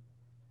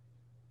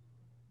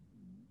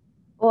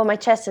 Well, my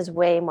chest is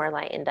way more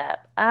lightened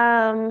up.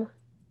 I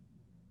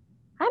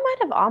might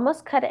have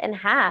almost cut it in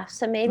half.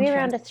 So maybe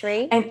around a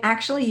 3. And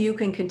actually you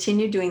can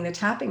continue doing the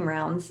tapping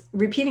rounds,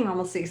 repeating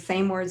almost the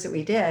same words that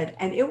we did,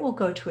 and it will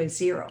go to a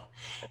 0.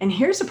 And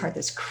here's the part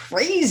that's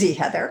crazy,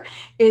 Heather,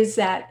 is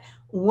that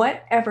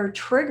whatever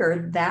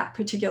triggered that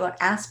particular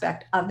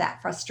aspect of that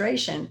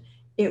frustration,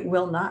 it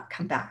will not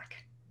come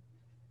back.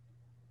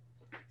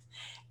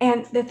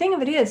 And the thing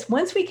of it is,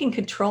 once we can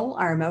control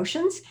our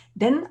emotions,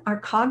 then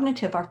our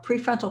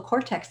prefrontal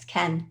cortex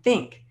can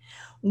think.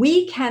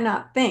 We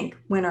cannot think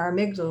when our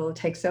amygdala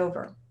takes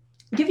over.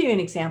 I'll give you an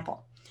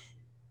example.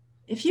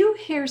 If you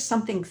hear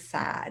something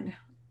sad,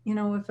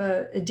 if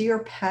a dear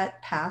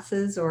pet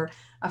passes or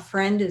a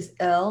friend is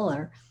ill,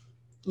 or,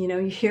 you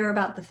hear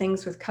about the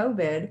things with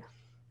COVID,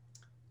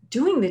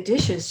 doing the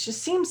dishes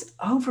just seems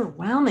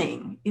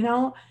overwhelming.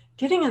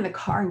 Getting in the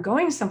car and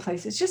going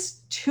someplace is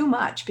just too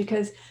much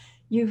because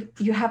you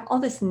have all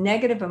this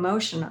negative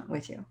emotion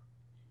with you.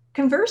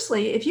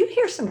 Conversely, if you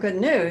hear some good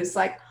news,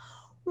 like,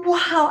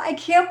 wow, I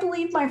can't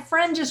believe my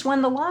friend just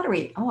won the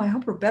lottery. Oh, I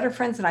hope we're better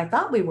friends than I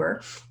thought we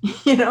were.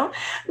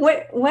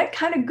 What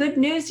kind of good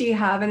news do you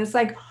have? And it's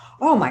like,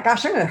 oh my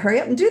gosh, I'm going to hurry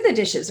up and do the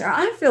dishes, or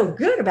I feel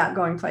good about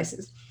going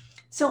places.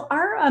 So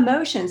our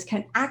emotions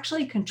can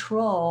actually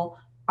control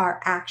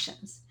our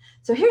actions.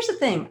 So here's the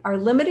thing, our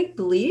limiting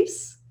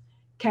beliefs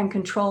can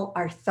control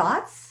our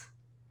thoughts.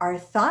 Our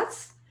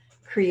thoughts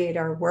create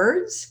our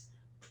words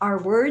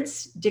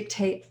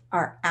dictate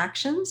our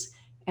actions,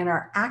 and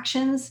our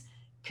actions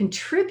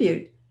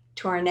contribute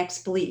to our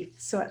next belief.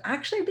 So it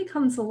actually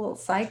becomes a little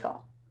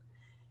cycle.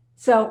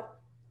 So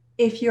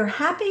if you're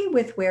happy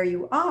with where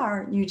you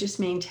are, you just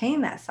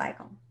maintain that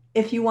cycle.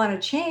 If you want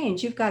to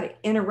change, you've got to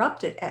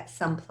interrupt it at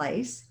some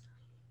place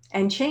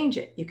and change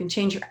it. You can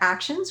change your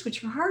actions,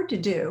 which are hard to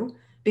do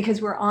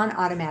because we're on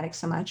automatic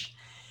so much.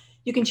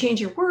 You can change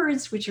your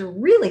words, which are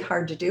really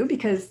hard to do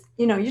because,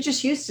 you're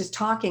just used to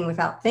talking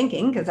without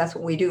thinking, because that's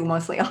what we do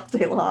mostly all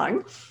day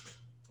long.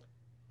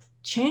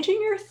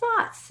 Changing your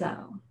thoughts,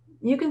 though.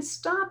 You can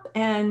stop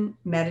and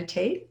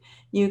meditate.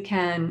 You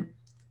can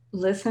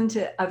listen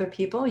to other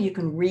people. You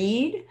can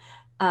read.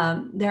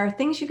 There are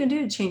things you can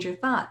do to change your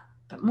thought.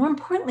 But more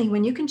importantly,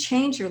 when you can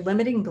change your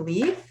limiting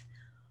belief,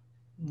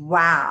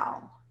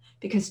 wow.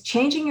 Because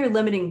changing your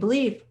limiting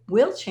belief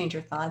will change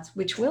your thoughts,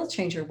 which will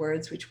change your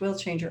words, which will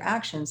change your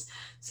actions,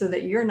 so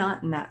that you're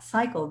not in that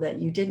cycle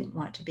that you didn't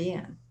want to be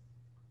in.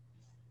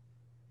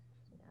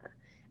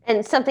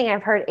 And something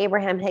I've heard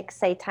Abraham Hicks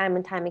say time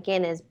and time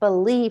again is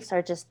beliefs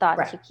are just thoughts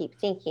Right. you keep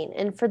thinking.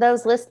 And for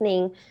those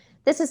listening,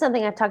 this is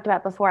something I've talked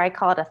about before. I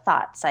call it a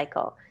thought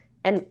cycle.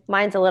 And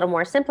mine's a little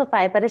more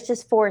simplified, but it's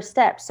just 4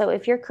 steps. So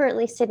if you're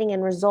currently sitting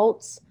in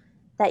results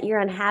that you're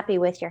unhappy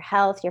with, your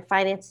health, your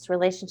finances,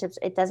 relationships,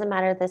 it doesn't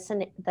matter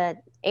the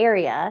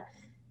area.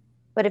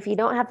 But if you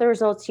don't have the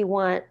results you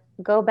want,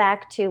 go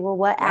back to, well,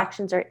 what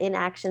actions or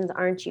inactions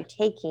aren't you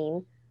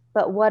taking?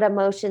 But what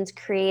emotions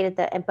created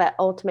that? But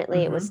ultimately,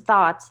 it was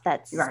thoughts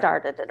that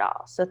started it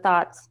all. So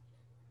thoughts,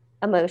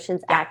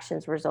 emotions,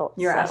 actions, results.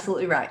 You're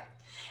absolutely right.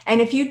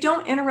 And if you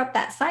don't interrupt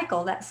that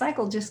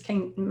cycle just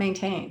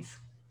maintains.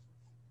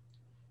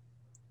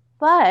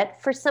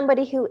 But for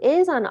somebody who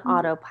is on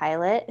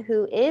autopilot,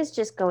 who is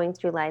just going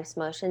through life's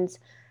motions,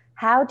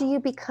 how do you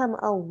become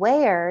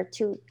aware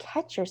to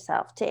catch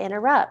yourself, to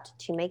interrupt,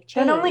 to make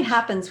change? That only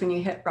happens when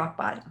you hit rock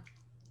bottom.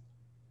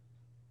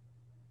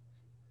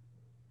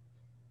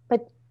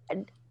 But,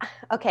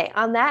 okay,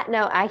 on that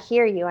note, I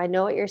hear you. I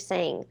know what you're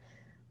saying.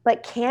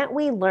 But can't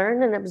we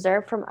learn and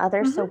observe from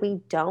others so we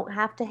don't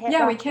have to hit rock bottom?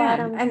 Yeah, we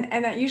can.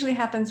 And that usually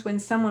happens when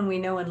someone we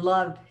know and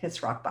love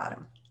hits rock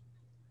bottom.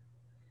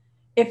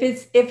 If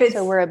it's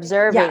so we're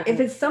observing. Yeah,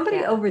 if it's somebody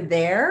over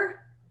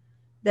there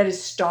that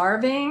is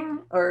starving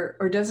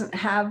or doesn't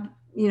have,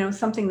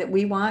 something that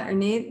we want or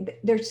need,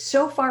 they're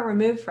so far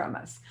removed from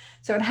us.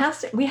 So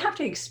we have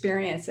to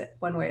experience it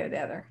one way or the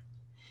other,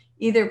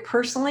 either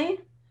personally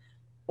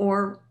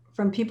or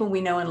from people we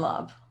know and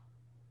love.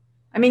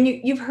 I mean,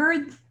 you've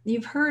heard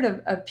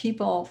of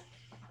people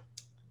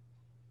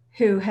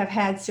who have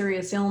had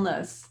serious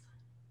illness,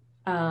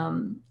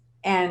 and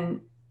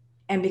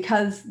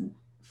because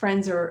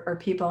friends or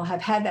people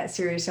have had that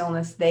serious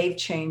illness, they've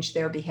changed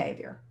their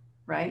behavior,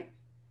 right?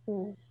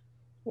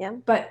 Yeah.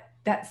 But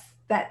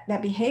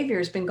that behavior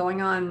has been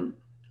going on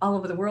all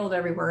over the world,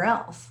 everywhere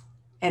else,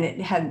 and it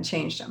hadn't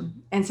changed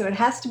them. And so it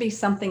has to be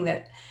something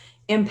that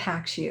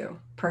impacts you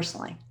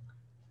personally.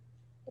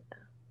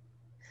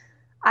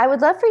 I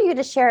would love for you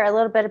to share a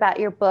little bit about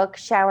your book,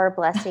 Shower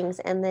Blessings,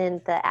 and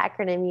then the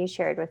acronym you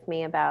shared with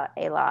me about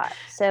a lot.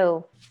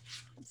 So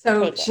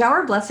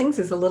Shower Blessings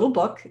is a little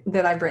book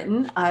that I've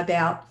written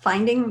about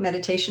finding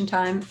meditation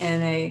time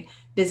in a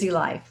busy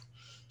life.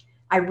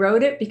 I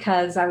wrote it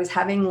because I was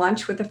having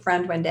lunch with a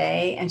friend one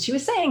day, and she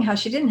was saying how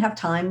she didn't have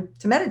time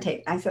to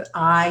meditate. I said,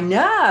 I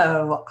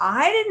know,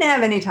 I didn't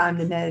have any time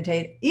to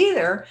meditate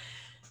either.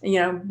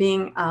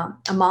 Being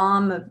a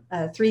mom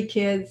of 3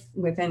 kids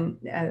within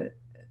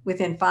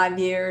 5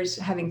 years,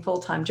 having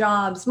full-time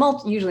jobs,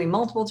 usually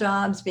multiple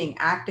jobs, being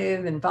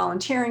active and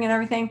volunteering and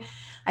everything.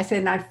 I said,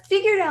 and I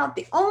figured out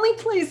the only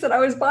place that I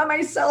was by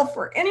myself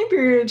for any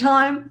period of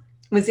time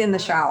was in the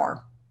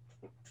shower.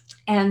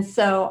 And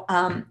so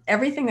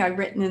everything I've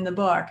written in the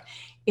book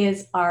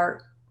is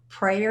our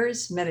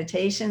prayers,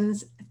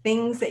 meditations,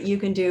 things that you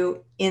can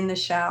do in the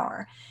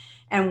shower.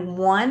 And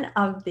one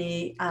of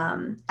the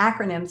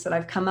acronyms that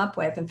I've come up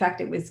with, in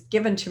fact, it was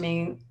given to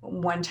me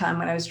one time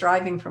when I was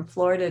driving from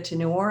Florida to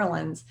New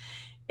Orleans,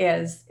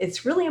 is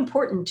it's really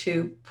important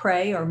to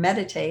pray or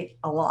meditate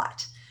a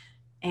lot.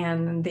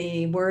 And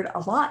the word a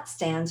lot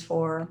stands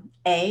for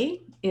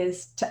A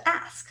is to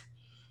ask.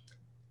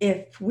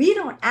 If we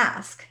don't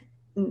ask,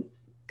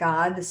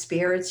 God, the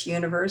spirits,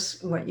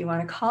 universe, what you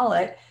want to call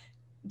it,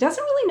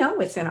 doesn't really know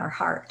what's in our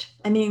heart.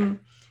 I mean,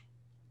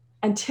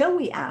 until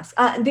we ask,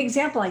 the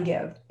example I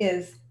give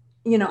is,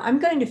 I'm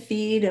going to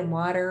feed and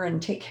water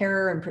and take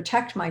care and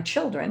protect my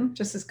children,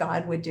 just as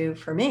God would do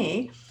for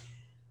me.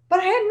 But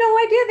I had no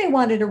idea they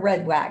wanted a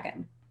red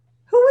wagon.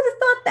 Who would have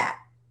thought that?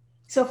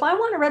 So if I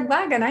want a red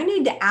wagon, I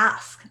need to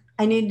ask.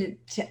 I need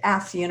to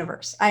ask the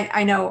universe.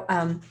 I know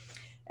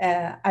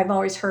I've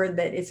always heard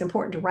that it's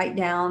important to write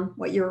down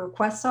what your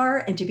requests are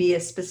and to be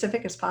as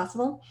specific as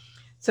possible.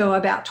 So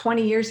about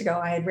 20 years ago,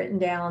 I had written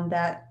down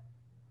that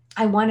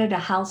I wanted a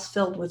house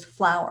filled with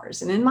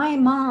flowers. And in my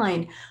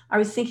mind, I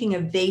was thinking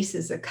of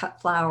vases of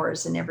cut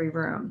flowers in every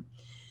room.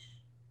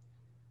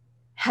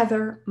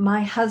 Heather,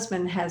 my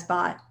husband has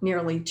bought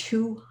nearly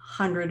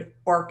 200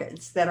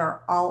 orchids that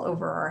are all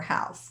over our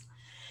house.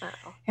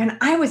 Wow. And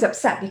I was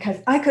upset because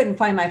I couldn't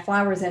find my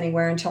flowers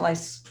anywhere until I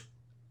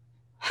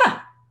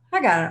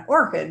got an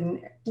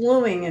orchid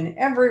blooming in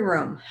every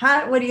room.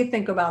 What do you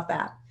think about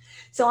that?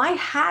 So I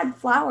had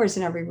flowers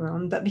in every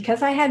room, but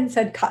because I hadn't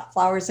said cut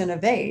flowers in a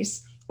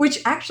vase,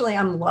 which actually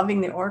I'm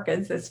loving the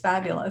orchids, it's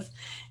fabulous.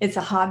 It's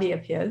a hobby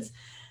of his.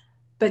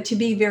 But to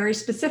be very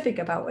specific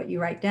about what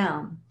you write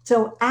down.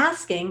 So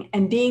asking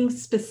and being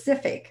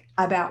specific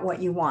about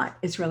what you want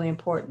is really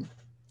important.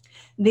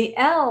 The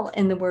L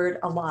in the word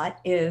a lot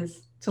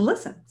is to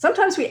listen.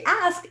 Sometimes we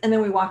ask and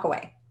then we walk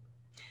away.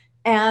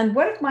 And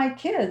what if my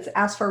kids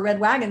asked for a red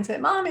wagon and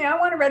said, Mommy, I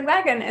want a red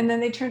wagon. And then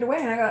they turned away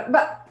and I go,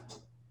 but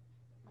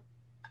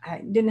I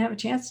didn't have a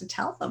chance to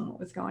tell them what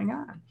was going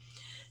on.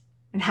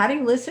 And how do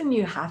you listen?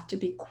 You have to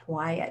be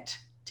quiet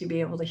to be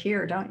able to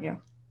hear, don't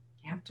you?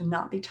 You have to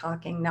not be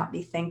talking, not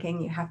be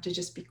thinking. You have to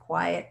just be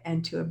quiet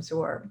and to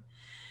absorb.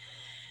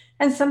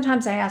 And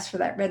sometimes I ask for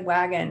that red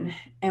wagon,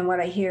 and what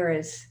I hear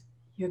is,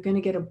 you're going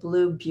to get a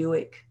blue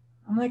Buick.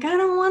 I'm like, I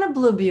don't want a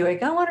blue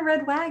Buick. I want a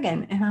red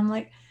wagon. And I'm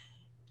like,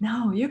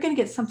 no, you're going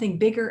to get something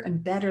bigger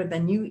and better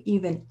than you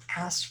even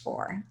asked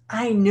for.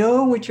 I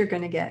know what you're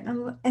going to get.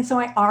 And so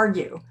I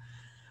argue.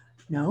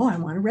 No, I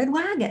want a red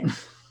wagon.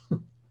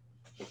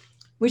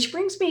 Which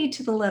brings me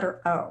to the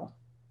letter O,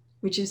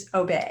 which is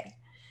obey.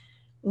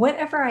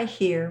 Whatever I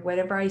hear,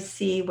 whatever I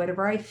see,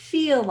 whatever I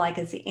feel like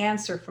is the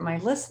answer for my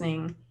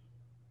listening,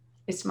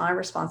 it's my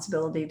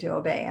responsibility to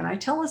obey. And I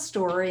tell a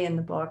story in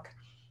the book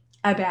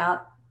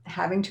about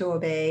having to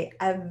obey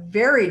a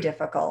very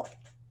difficult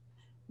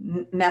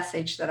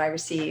message that I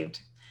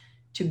received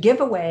to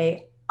give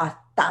away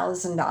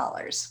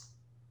 $1,000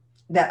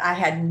 that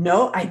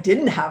I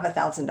didn't have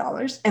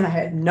 $1,000 and I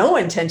had no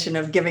intention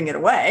of giving it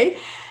away.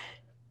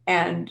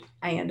 And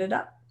I ended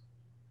up,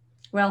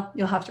 well,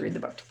 you'll have to read the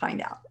book to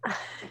find out.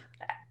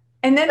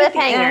 And then at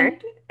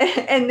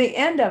the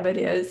end of it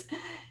is,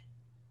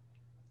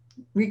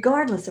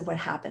 regardless of what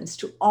happens,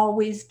 to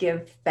always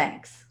give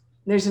thanks.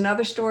 There's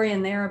another story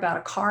in there about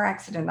a car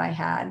accident I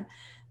had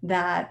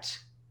that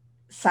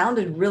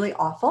sounded really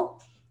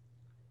awful,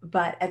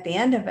 but at the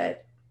end of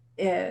it,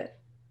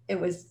 it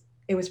was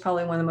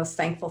probably one of the most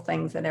thankful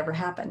things that ever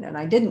happened. And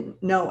I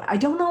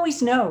don't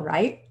always know,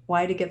 right,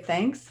 why to give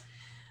thanks,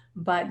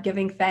 but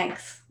giving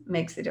thanks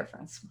makes a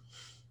difference.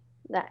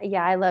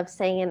 Yeah, I love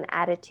saying an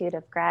attitude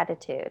of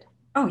gratitude.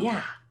 Oh,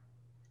 yeah.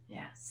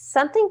 Yeah.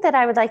 Something that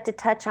I would like to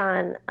touch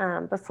on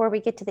before we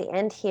get to the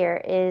end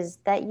here is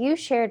that you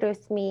shared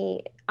with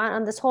me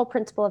on this whole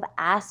principle of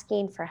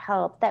asking for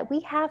help, that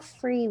we have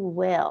free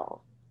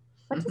will.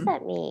 What does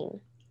that mean?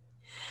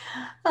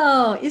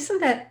 Oh, isn't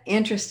that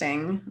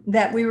interesting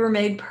that we were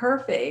made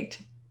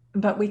perfect,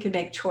 but we could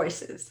make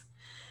choices?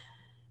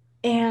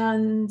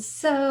 And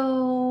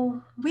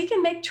so we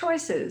can make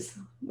choices.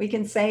 We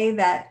can say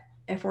that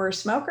if we're a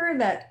smoker,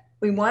 that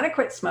we want to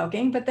quit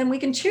smoking, but then we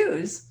can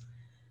choose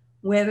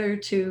whether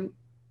to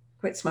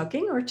quit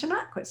smoking or to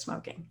not quit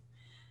smoking.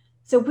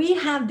 So we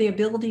have the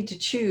ability to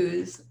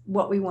choose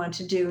what we want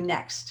to do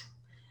next.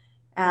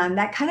 And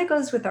that kind of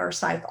goes with our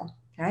cycle,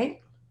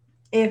 right?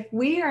 If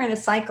we are in a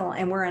cycle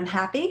and we're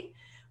unhappy,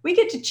 we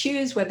get to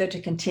choose whether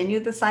to continue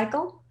the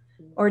cycle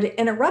or to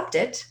interrupt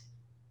it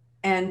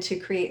and to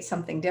create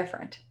something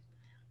different.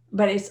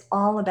 But it's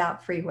all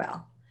about free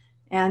will.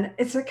 And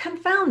it's a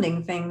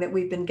confounding thing that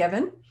we've been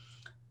given,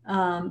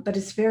 but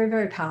it's very,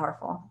 very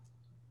powerful.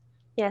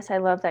 Yes, I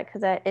love that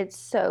because it's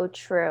so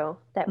true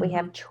that we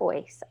have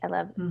choice. I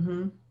love it.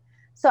 Mm-hmm.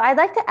 So I'd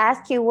like to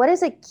ask you, what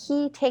is a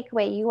key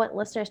takeaway you want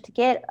listeners to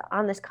get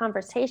on this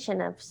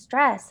conversation of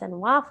stress and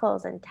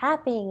waffles and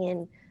tapping,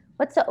 and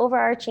what's the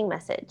overarching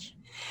message?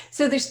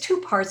 So there's two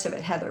parts of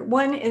it, Heather.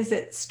 One is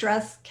that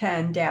stress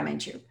can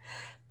damage you.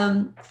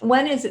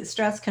 One is that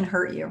stress can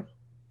hurt you.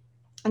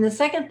 And the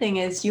second thing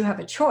is you have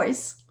a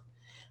choice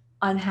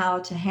on how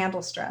to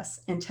handle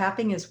stress. And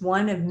tapping is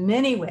one of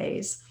many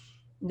ways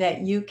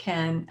that you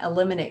can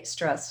eliminate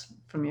stress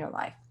from your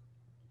life.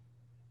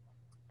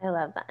 I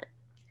love that.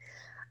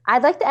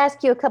 I'd like to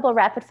ask you a couple of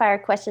rapid fire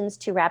questions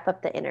to wrap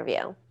up the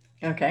interview.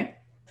 Okay.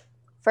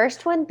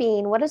 First one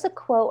being, what is a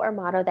quote or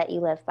motto that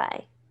you live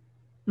by?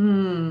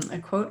 A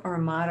quote or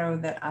a motto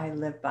that I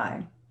live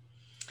by.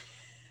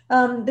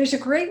 There's a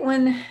great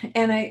one,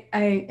 and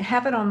I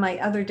have it on my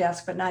other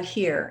desk, but not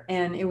here.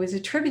 And it was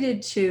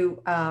attributed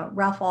to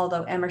Ralph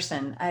Waldo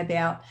Emerson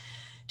about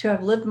to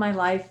have lived my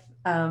life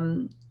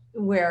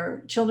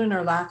where children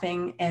are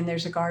laughing and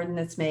there's a garden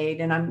that's made,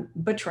 and I'm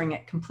butchering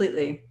it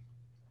completely,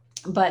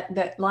 but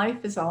that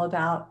life is all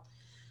about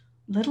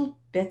little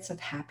bits of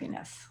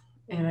happiness.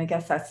 And I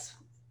guess that's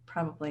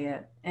probably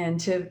it.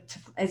 And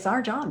it's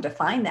our job to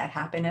find that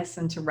happiness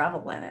and to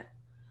revel in it.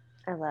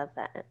 I love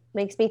that.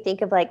 Makes me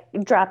think of like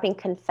dropping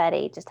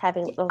confetti, just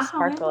having little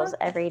sparkles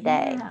every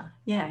day.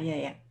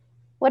 Yeah.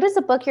 What is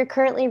a book you're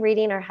currently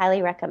reading or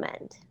highly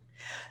recommend?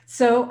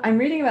 So I'm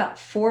reading about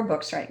 4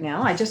 books right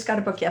now. I just got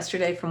a book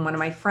yesterday from one of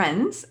my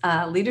friends,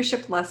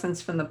 Leadership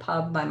Lessons from the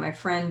Pub by my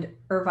friend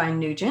Irvine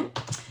Nugent.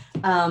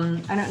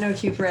 I don't know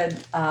if you've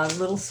read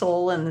Little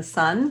Soul in the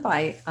Sun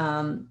by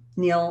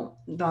Neil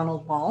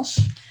Donald Walsh.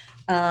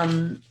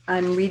 I'm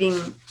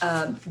reading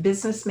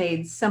Business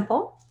Made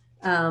Simple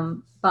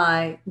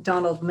by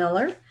Donald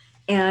Miller.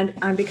 And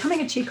I'm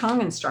becoming a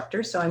Qigong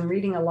instructor, so I'm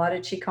reading a lot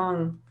of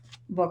Qigong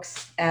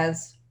books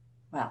as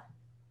well.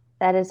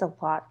 That is a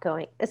lot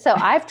going. So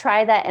I've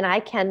tried that and I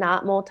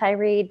cannot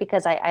multi-read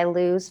because I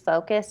lose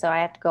focus. So I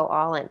have to go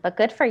all in. But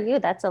good for you.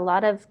 That's a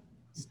lot of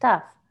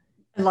stuff.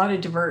 A lot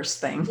of diverse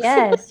things.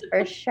 Yes,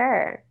 for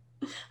sure.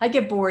 I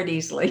get bored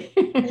easily.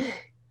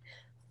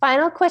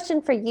 Final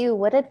question for you.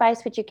 What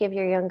advice would you give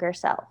your younger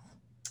self?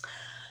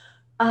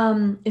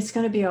 It's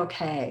going to be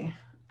okay.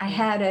 I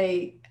had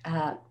a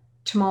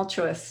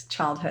tumultuous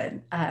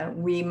childhood.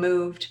 We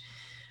moved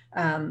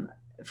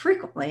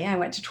frequently. I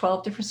went to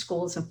 12 different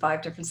schools in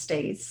 5 different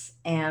states,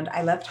 and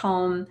I left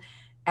home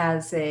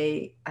as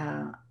a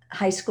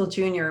high school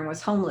junior and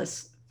was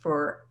homeless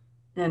for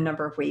a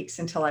number of weeks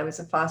until I was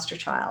a foster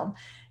child.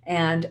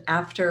 And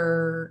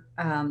after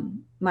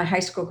my high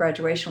school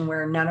graduation,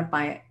 where none of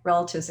my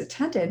relatives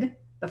attended,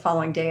 the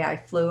following day I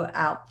flew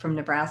out from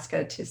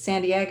Nebraska to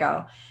San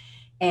Diego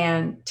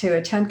and to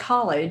attend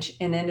college,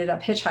 and ended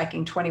up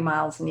hitchhiking 20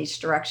 miles in each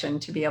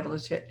direction to be able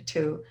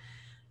to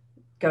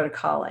go to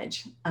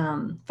college.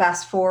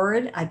 Fast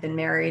forward, I've been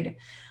married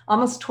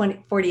almost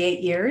 48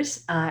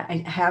 years.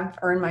 I have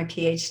earned my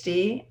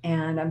PhD,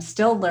 and I'm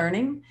still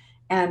learning,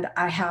 and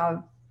I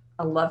have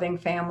a loving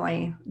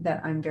family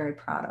that I'm very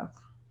proud of.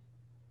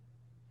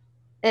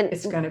 And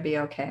it's going to be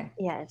okay.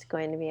 Yeah, it's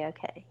going to be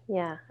okay.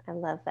 Yeah, I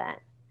love that.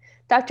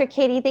 Dr.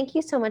 Katie, thank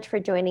you so much for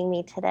joining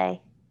me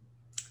today.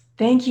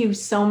 Thank you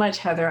so much,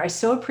 Heather. I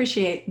so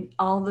appreciate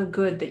all the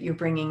good that you're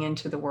bringing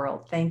into the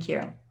world. Thank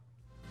you.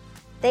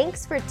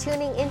 Thanks for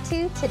tuning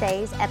into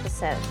today's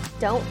episode.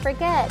 Don't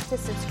forget to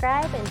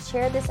subscribe and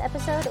share this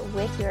episode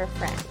with your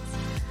friends.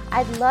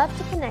 I'd love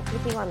to connect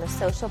with you on the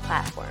social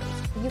platforms.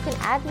 You can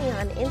add me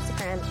on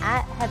Instagram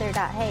at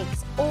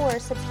heather.hakes or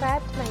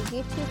subscribe to my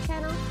YouTube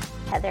channel,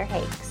 Heather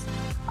Hakes.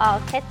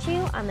 I'll catch you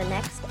on the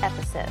next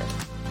episode.